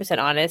be 100%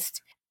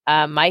 honest.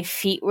 My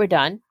feet were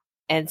done.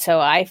 And so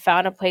I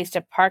found a place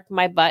to park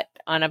my butt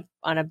on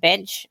a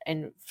bench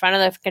in front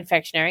of the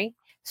confectionery.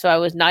 So I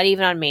was not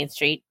even on Main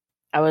Street.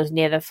 I was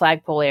near the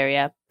flagpole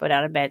area, but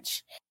on a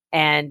bench.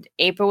 And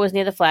April was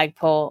near the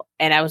flagpole.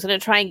 And I was going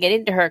to try and get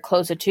into her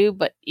closer too,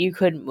 but you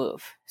couldn't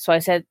move. So I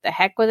said, the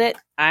heck with it.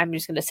 I'm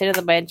just going to sit on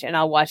the bench and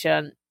I'll watch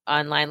it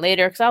online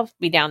later because I'll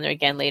be down there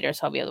again later,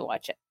 so I'll be able to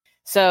watch it.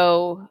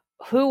 So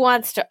who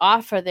wants to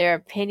offer their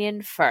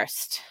opinion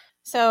first?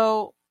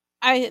 So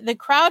the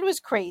crowd was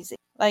crazy.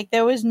 Like,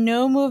 there was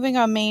no moving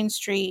on Main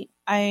Street.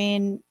 I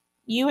mean,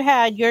 you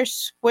had your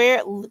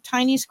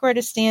tiny square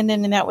to stand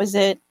in, and that was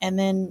it. And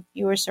then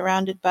you were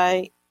surrounded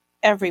by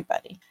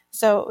everybody.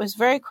 So it was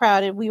very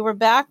crowded. We were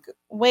back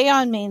way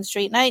on Main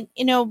Street.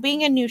 And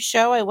being a new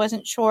show, I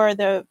wasn't sure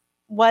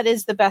what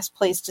is the best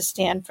place to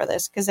stand for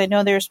this, because I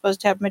know they were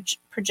supposed to have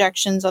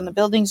projections on the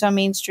buildings on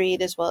Main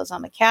Street as well as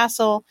on the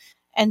castle.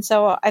 And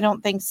so I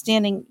don't think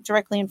standing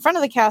directly in front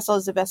of the castle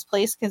is the best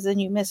place, because then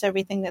you miss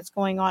everything that's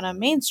going on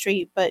Main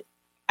Street. But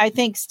I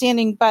think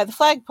standing by the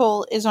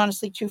flagpole is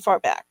honestly too far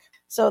back.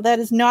 So that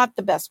is not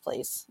the best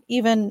place,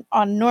 even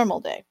on a normal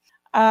day.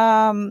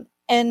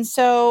 And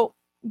so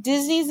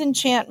Disney's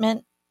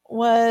Enchantment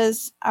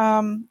was,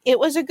 it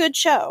was a good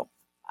show.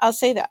 I'll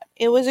say that.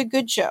 It was a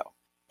good show.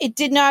 It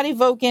did not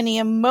evoke any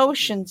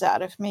emotions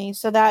out of me,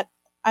 so that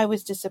I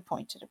was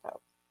disappointed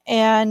about.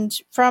 And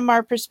from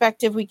our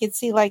perspective, we could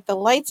see like the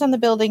lights on the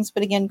buildings,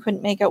 but again,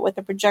 couldn't make out what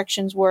the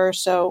projections were.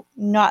 So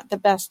not the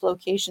best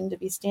location to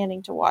be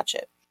standing to watch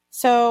it.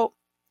 So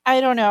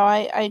I don't know.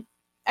 I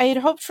had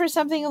hoped for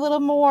something a little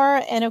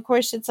more. And of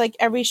course, it's like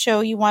every show,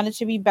 you want it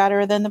to be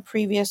better than the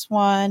previous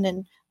one.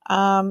 And,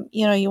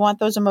 you want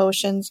those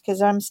emotions,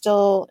 because I'm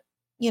still,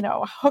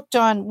 hooked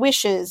on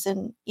Wishes.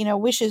 And,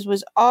 Wishes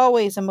was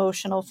always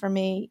emotional for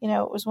me. It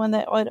was one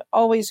that I'd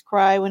always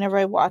cry whenever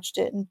I watched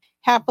it. And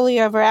Happily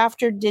Ever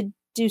After did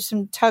do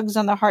some tugs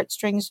on the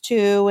heartstrings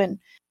too. And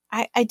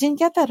I didn't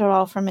get that at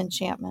all from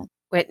Enchantment.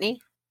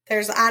 Whitney?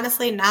 There's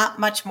honestly not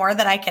much more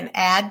that I can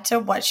add to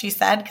what she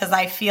said, because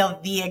I feel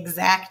the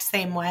exact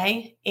same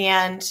way.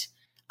 And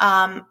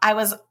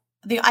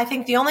I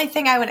think the only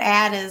thing I would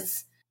add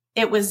is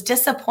it was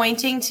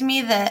disappointing to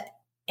me that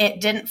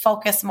it didn't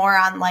focus more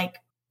on like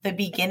the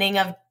beginning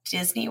of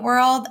Disney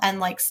World and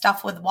like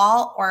stuff with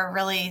Walt, or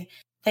really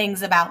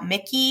things about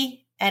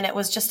Mickey. And it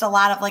was just a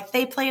lot of like,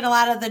 they played a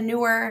lot of the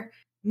newer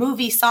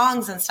movie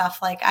songs and stuff.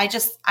 Like I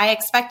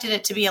expected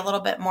it to be a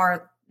little bit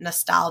more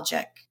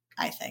nostalgic,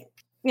 I think.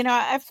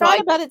 I've thought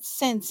about it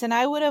since, and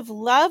I would have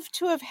loved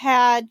to have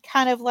had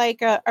kind of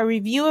like a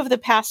review of the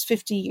past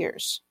 50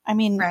 years. I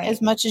mean, right.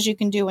 As much as you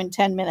can do in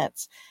 10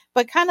 minutes,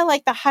 but kind of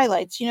like the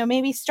highlights,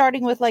 maybe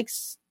starting with like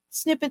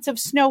snippets of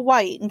Snow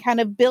White and kind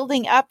of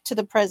building up to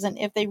the present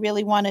if they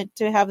really wanted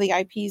to have the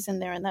IPs in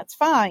there, and that's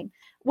fine.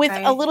 With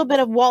a little bit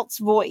of Walt's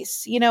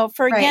voice,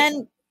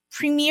 again,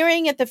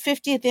 premiering at the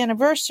 50th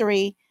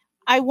anniversary,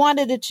 I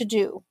wanted it to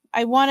do.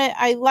 I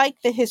like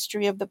the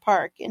history of the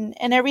park and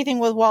everything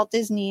with Walt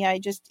Disney. I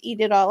just eat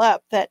it all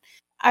up. That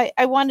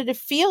I wanted to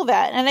feel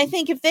that. And I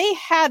think if they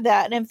had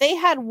that, and if they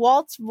had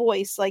Walt's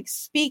voice, like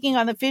speaking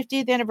on the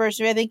 50th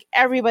anniversary, I think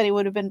everybody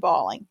would have been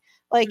bawling.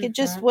 Like it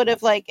just would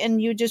have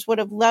and you just would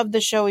have loved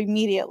the show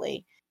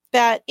immediately.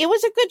 That it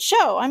was a good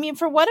show. I mean,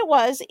 for what it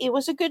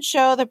was a good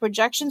show. The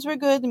projections were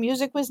good. The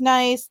music was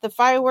nice. The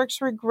fireworks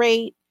were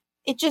great.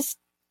 It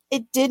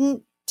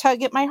didn't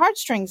tug at my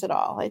heartstrings at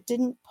all. It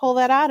didn't pull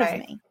that out of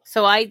me.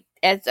 So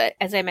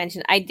as I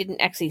mentioned, I didn't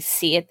actually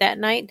see it that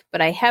night,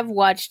 but I have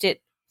watched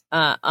it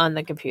on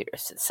the computer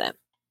since then.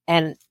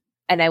 And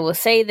I will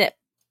say that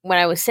when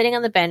I was sitting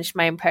on the bench,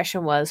 my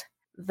impression was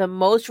the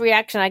most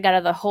reaction I got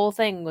of the whole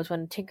thing was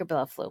when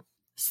Tinkerbell flew.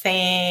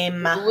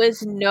 Same. There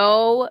was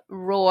no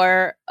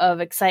roar of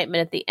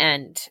excitement at the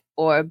end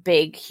or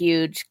big,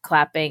 huge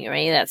clapping or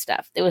any of that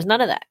stuff. There was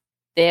none of that.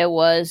 There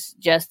was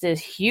just this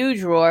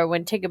huge roar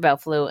when Tinkerbell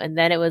flew, and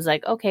then it was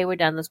like, okay, we're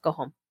done. Let's go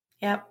home.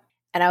 Yep.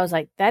 And I was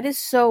like, that is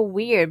so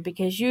weird,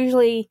 because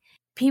usually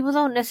people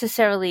don't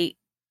necessarily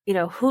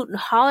hoot and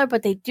holler,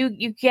 but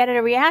you get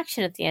a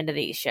reaction at the end of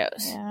these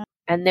shows. Yeah.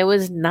 And there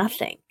was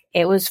nothing.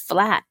 It was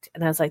flat.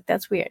 And I was like,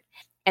 that's weird.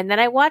 And then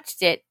I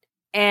watched it,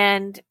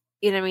 and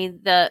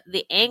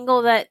the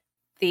angle that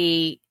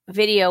the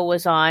video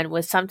was on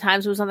was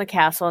sometimes it was on the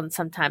castle and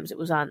sometimes it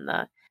was on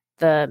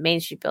the Main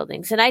Street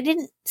buildings. And I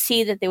didn't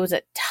see that there was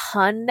a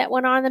ton that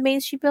went on in the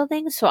Main Street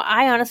buildings. So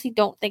I honestly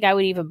don't think I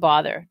would even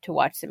bother to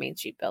watch the Main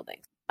Street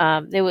buildings.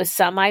 There was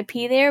some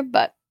IP there,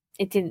 but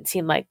it didn't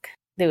seem like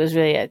there was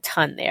really a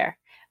ton there.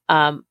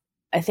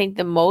 I think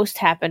the most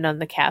happened on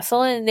the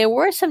castle, and there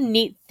were some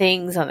neat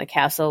things on the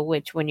castle,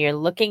 which when you're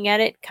looking at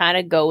it, kind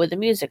of go with the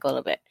music a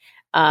little bit.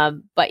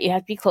 But you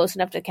have to be close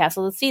enough to the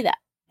castle to see that.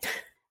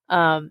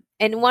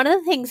 And one of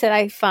the things that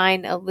I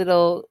find a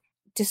little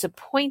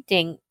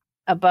disappointing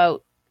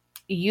about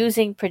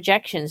using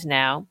projections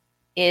now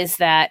is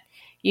that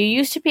you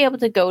used to be able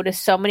to go to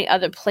so many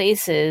other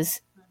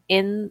places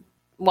in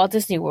Walt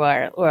Disney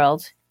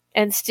World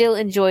and still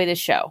enjoy the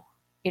show.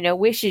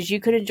 Wishes you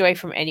could enjoy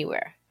from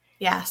anywhere.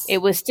 Yes. It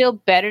was still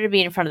better to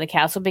be in front of the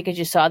castle because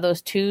you saw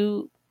those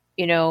two,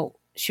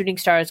 shooting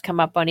stars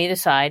come up on either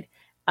side.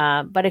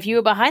 But if you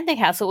were behind the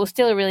castle, it was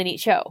still a really neat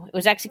show. It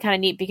was actually kind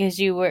of neat because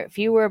if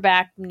you were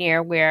back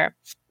near where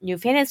New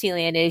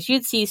Fantasyland is,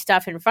 you'd see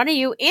stuff in front of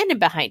you and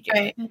behind you.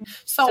 Right.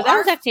 So that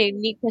was actually a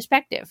neat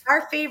perspective.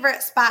 Our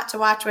favorite spot to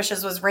watch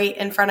Wishes was right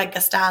in front of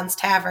Gaston's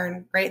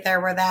Tavern, right there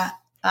where that,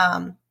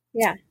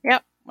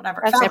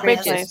 whatever. That's the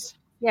bridges.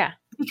 Yeah.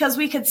 Because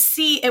we could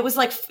see, it was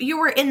like you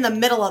were in the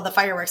middle of the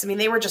fireworks. I mean,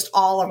 they were just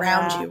all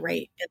around you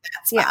right in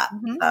that spot.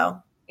 Yeah. Mm-hmm.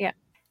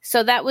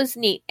 So that was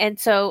neat. And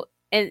so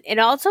it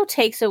also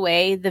takes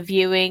away the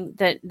viewing,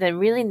 the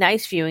really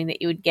nice viewing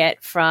that you would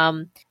get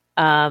from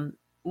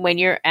when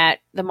you're at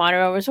the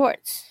monorail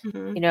resorts,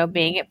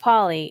 being at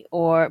Poly,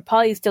 or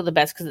Poly's still the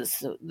best because it's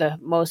the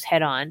most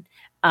head-on,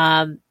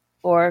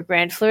 or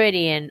Grand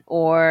Floridian,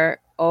 or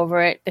over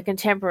at the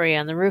Contemporary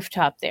on the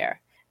rooftop there.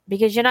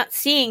 Because you're not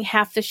seeing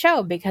half the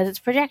show because it's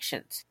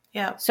projections.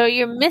 Yeah. So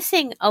you're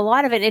missing a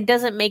lot of it. It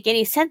doesn't make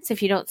any sense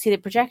if you don't see the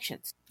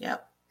projections. Yeah.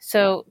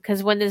 So,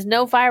 because when there's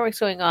no fireworks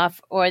going off,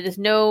 or there's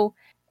no,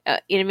 and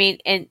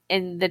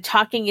the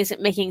talking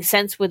isn't making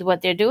sense with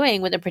what they're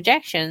doing with the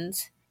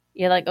projections,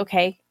 you're like,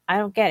 okay, I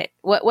don't get it.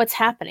 What's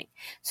happening?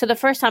 So the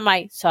first time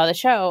I saw the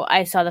show,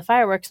 I saw the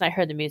fireworks and I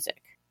heard the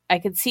music. I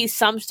could see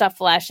some stuff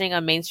flashing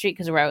on Main Street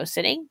because of where I was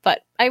sitting,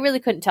 but I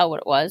really couldn't tell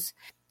what it was.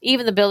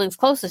 Even the buildings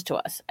closest to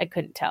us, I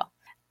couldn't tell.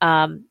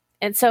 And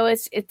so I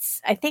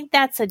think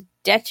that's a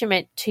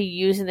detriment to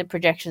using the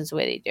projections the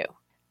way they do.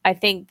 I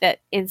think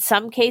that in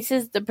some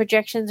cases, the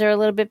projections are a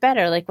little bit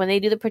better. Like when they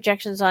do the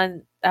projections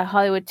on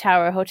Hollywood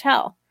Tower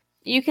Hotel,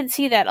 you can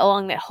see that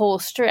along that whole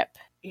strip.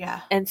 Yeah.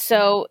 And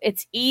so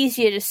it's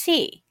easier to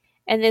see.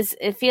 And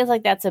it feels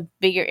like that's a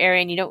bigger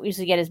area and you don't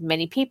usually get as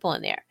many people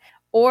in there.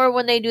 Or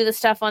when they do the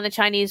stuff on the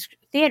Chinese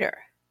theater,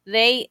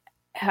 they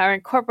are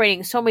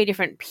incorporating so many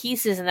different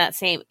pieces in that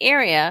same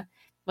area.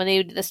 When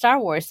they did the Star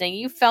Wars thing,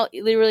 you felt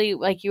literally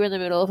like you were in the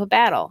middle of a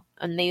battle,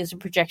 and they used the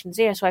projections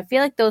there. So I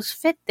feel like those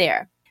fit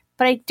there.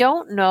 But I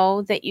don't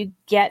know that you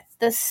get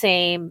the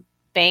same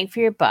bang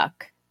for your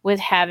buck with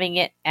having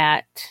it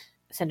at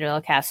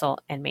Cinderella Castle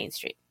and Main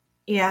Street.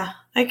 Yeah,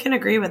 I can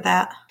agree with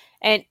that.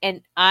 And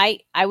I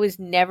was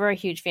never a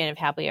huge fan of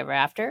Happily Ever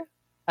After.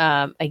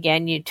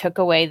 Again, you took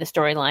away the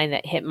storyline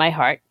that hit my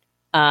heart.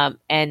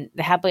 And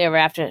the Happily Ever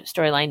After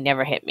storyline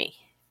never hit me,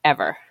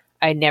 ever.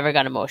 I never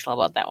got emotional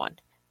about that one.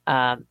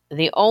 I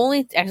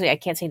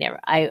can't say never.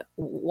 I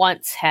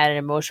once had an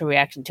emotional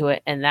reaction to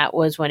it, and that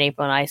was when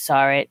April and I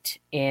saw it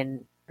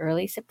in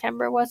early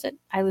September, was it?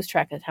 I lose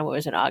track of the time. It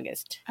was in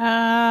August.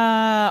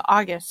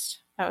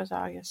 August. That was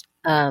August.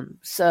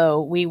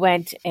 So we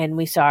went and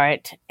we saw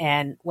it,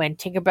 and when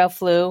Tinkerbell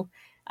flew,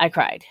 I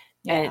cried.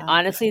 Yeah. And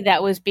honestly,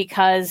 that was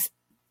because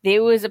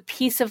there was a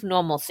piece of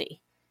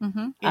normalcy.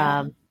 Mm-hmm.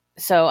 Yeah.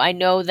 So I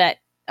know that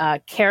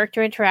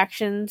character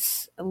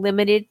interactions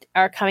limited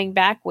are coming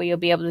back, where you'll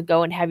be able to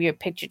go and have your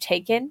picture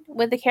taken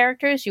with the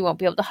characters. You won't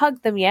be able to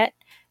hug them yet,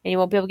 and you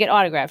won't be able to get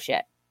autographs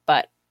yet.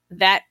 But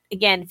that,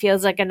 again,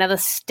 feels like another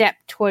step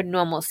toward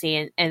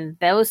normalcy, and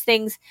those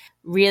things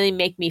really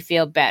make me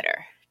feel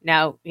better.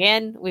 Now,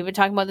 again, we've been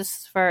talking about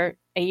this for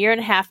a year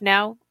and a half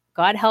now.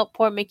 God help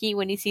poor Mickey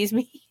when he sees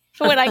me,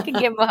 when I can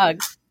give him a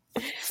hug.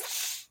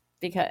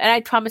 And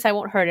I promise I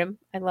won't hurt him.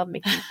 I love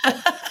Mickey.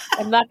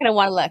 I'm not going to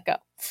want to let go.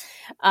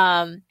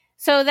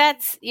 So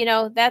that's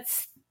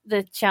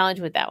the challenge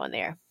with that one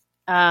there.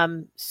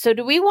 So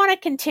do we want to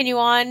continue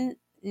on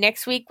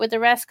next week with the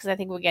rest? Because I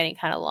think we're getting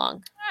kind of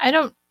long. I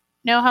don't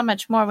know how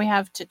much more we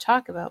have to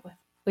talk about.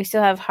 We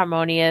still have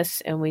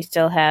Harmonious, and we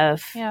still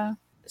have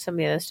some of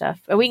the other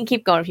stuff. But we can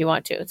keep going if you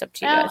want to. It's up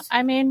to you guys.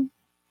 I mean,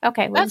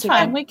 okay, that's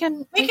fine. We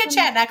can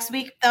chat next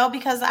week though,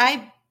 because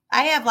I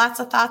have lots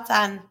of thoughts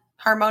on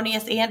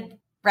Harmonious and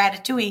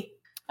Ratatouille.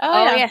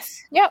 Oh, yeah.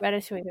 Yes. Yep.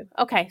 Ratatouille.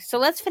 Okay, so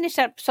let's finish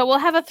up. So we'll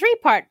have a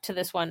 3-part to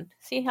this one.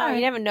 See how All right.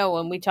 you never know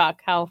when we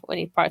talk how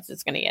many parts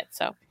it's going to get.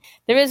 So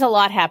there is a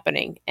lot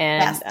happening,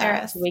 and Yes,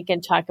 there is. we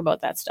can talk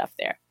about that stuff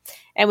there,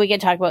 and we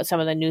can talk about some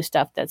of the new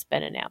stuff that's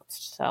been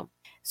announced.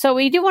 So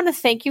we do want to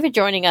thank you for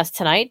joining us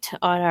tonight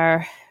on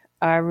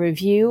our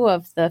review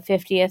of the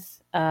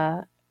 50th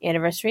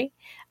anniversary.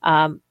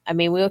 I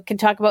mean, we can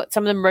talk about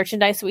some of the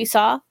merchandise that we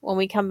saw when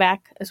we come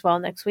back as well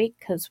next week,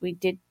 because we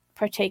did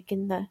partake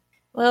in the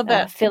little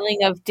bit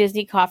filling of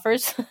Disney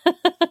coffers.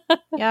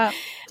 Yeah,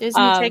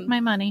 Disney, take my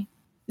money.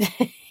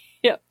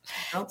 Yep.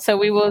 So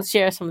we will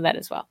share some of that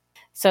as well.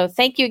 So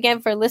thank you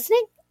again for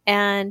listening,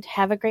 and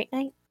have a great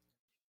night.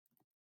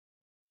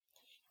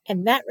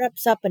 And that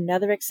wraps up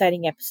another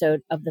exciting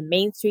episode of the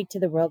Main Street to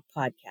the World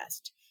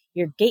podcast,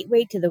 your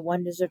gateway to the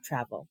wonders of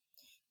travel.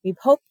 We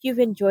hope you've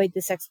enjoyed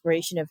this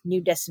exploration of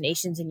new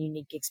destinations and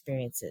unique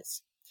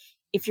experiences.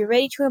 If you're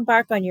ready to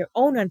embark on your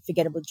own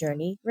unforgettable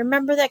journey,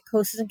 remember that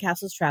Coasters and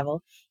Castles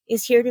Travel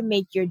is here to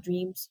make your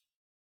dreams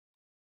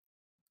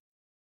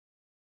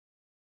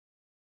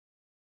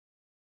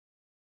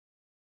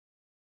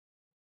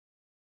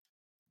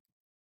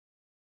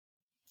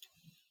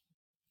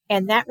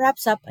And that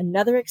wraps up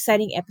another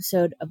exciting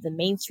episode of the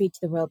Main Street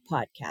to the World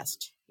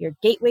podcast, your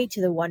gateway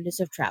to the wonders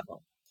of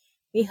travel.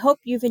 We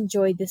hope you've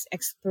enjoyed this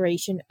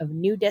exploration of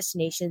new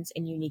destinations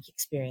and unique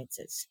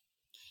experiences.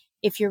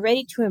 If you're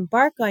ready to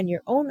embark on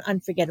your own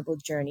unforgettable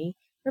journey,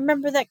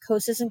 remember that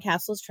Coasters and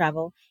Castles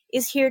Travel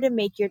is here to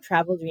make your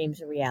travel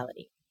dreams a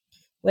reality.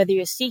 Whether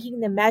you're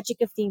seeking the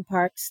magic of theme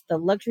parks, the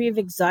luxury of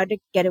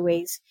exotic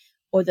getaways,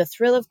 or the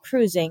thrill of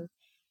cruising,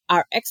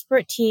 our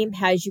expert team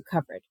has you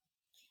covered.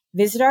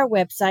 Visit our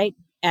website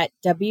at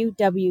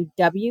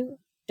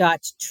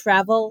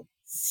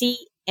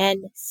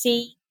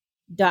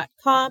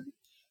www.travelcnc.com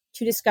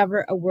to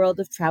discover a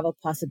world of travel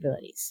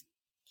possibilities.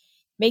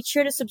 Make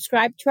sure to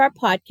subscribe to our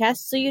podcast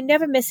so you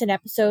never miss an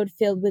episode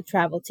filled with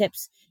travel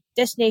tips,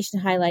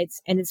 destination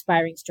highlights, and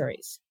inspiring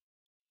stories.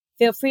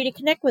 Feel free to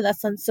connect with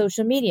us on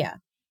social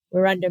media.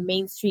 We're under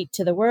Main Street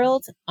to the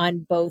World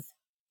on both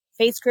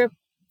Facebook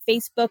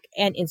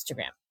and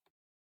Instagram.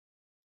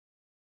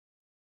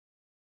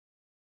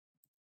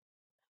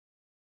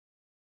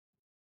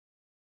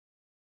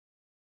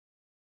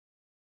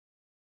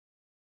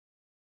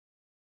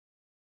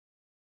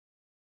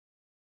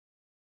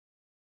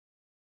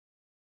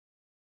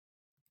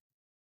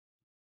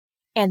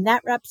 And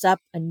that wraps up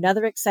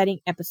another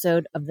exciting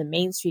episode of the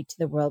Main Street to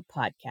the World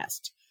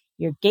podcast,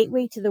 your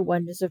gateway to the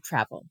wonders of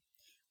travel.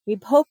 We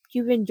hope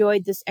you've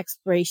enjoyed this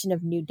exploration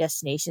of new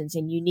destinations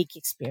and unique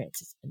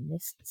experiences. And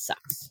this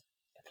sucks.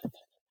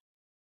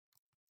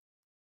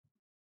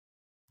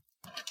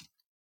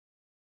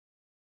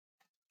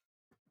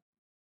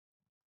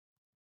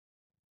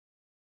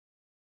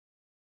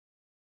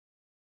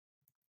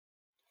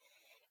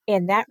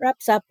 And that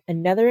wraps up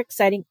another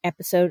exciting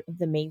episode of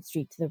the Main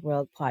Street to the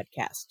World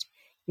podcast,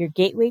 your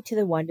gateway to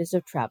the wonders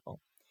of travel.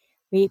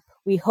 We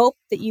hope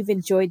that you've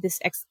enjoyed this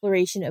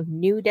exploration of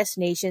new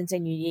destinations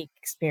and unique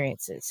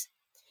experiences.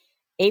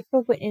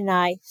 April Whitten and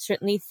I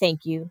certainly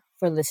thank you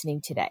for listening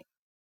today.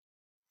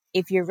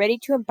 If you're ready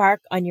to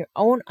embark on your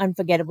own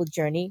unforgettable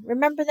journey,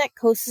 remember that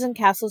Coasters and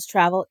Castles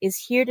Travel is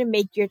here to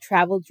make your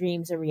travel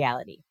dreams a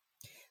reality.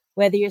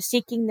 Whether you're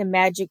seeking the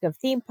magic of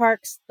theme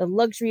parks, the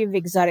luxury of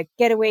exotic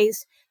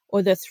getaways,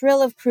 or the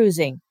thrill of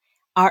cruising,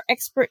 our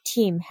expert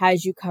team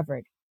has you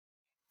covered.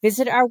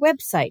 Visit our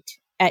website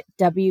at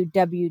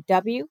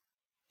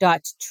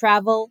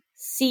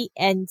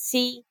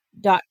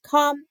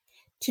www.travelcnc.com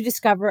to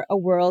discover a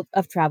world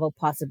of travel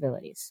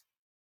possibilities.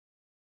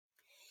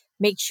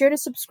 Make sure to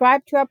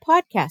subscribe to our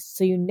podcast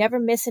so you never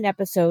miss an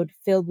episode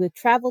filled with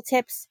travel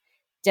tips,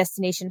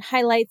 destination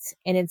highlights,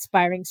 and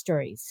inspiring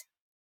stories.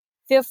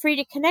 Feel free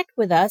to connect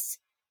with us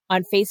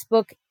on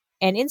Facebook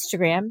and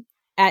Instagram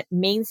at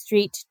Main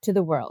Street to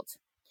the World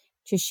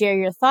to share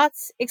your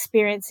thoughts,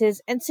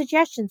 experiences, and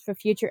suggestions for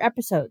future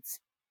episodes.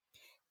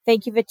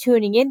 Thank you for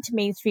tuning in to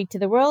Main Street to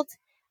the World.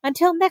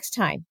 Until next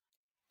time,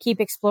 keep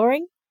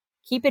exploring,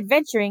 keep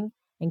adventuring,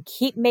 and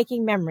keep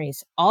making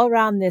memories all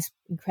around this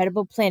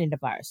incredible planet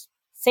of ours.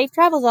 Safe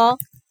travels, all!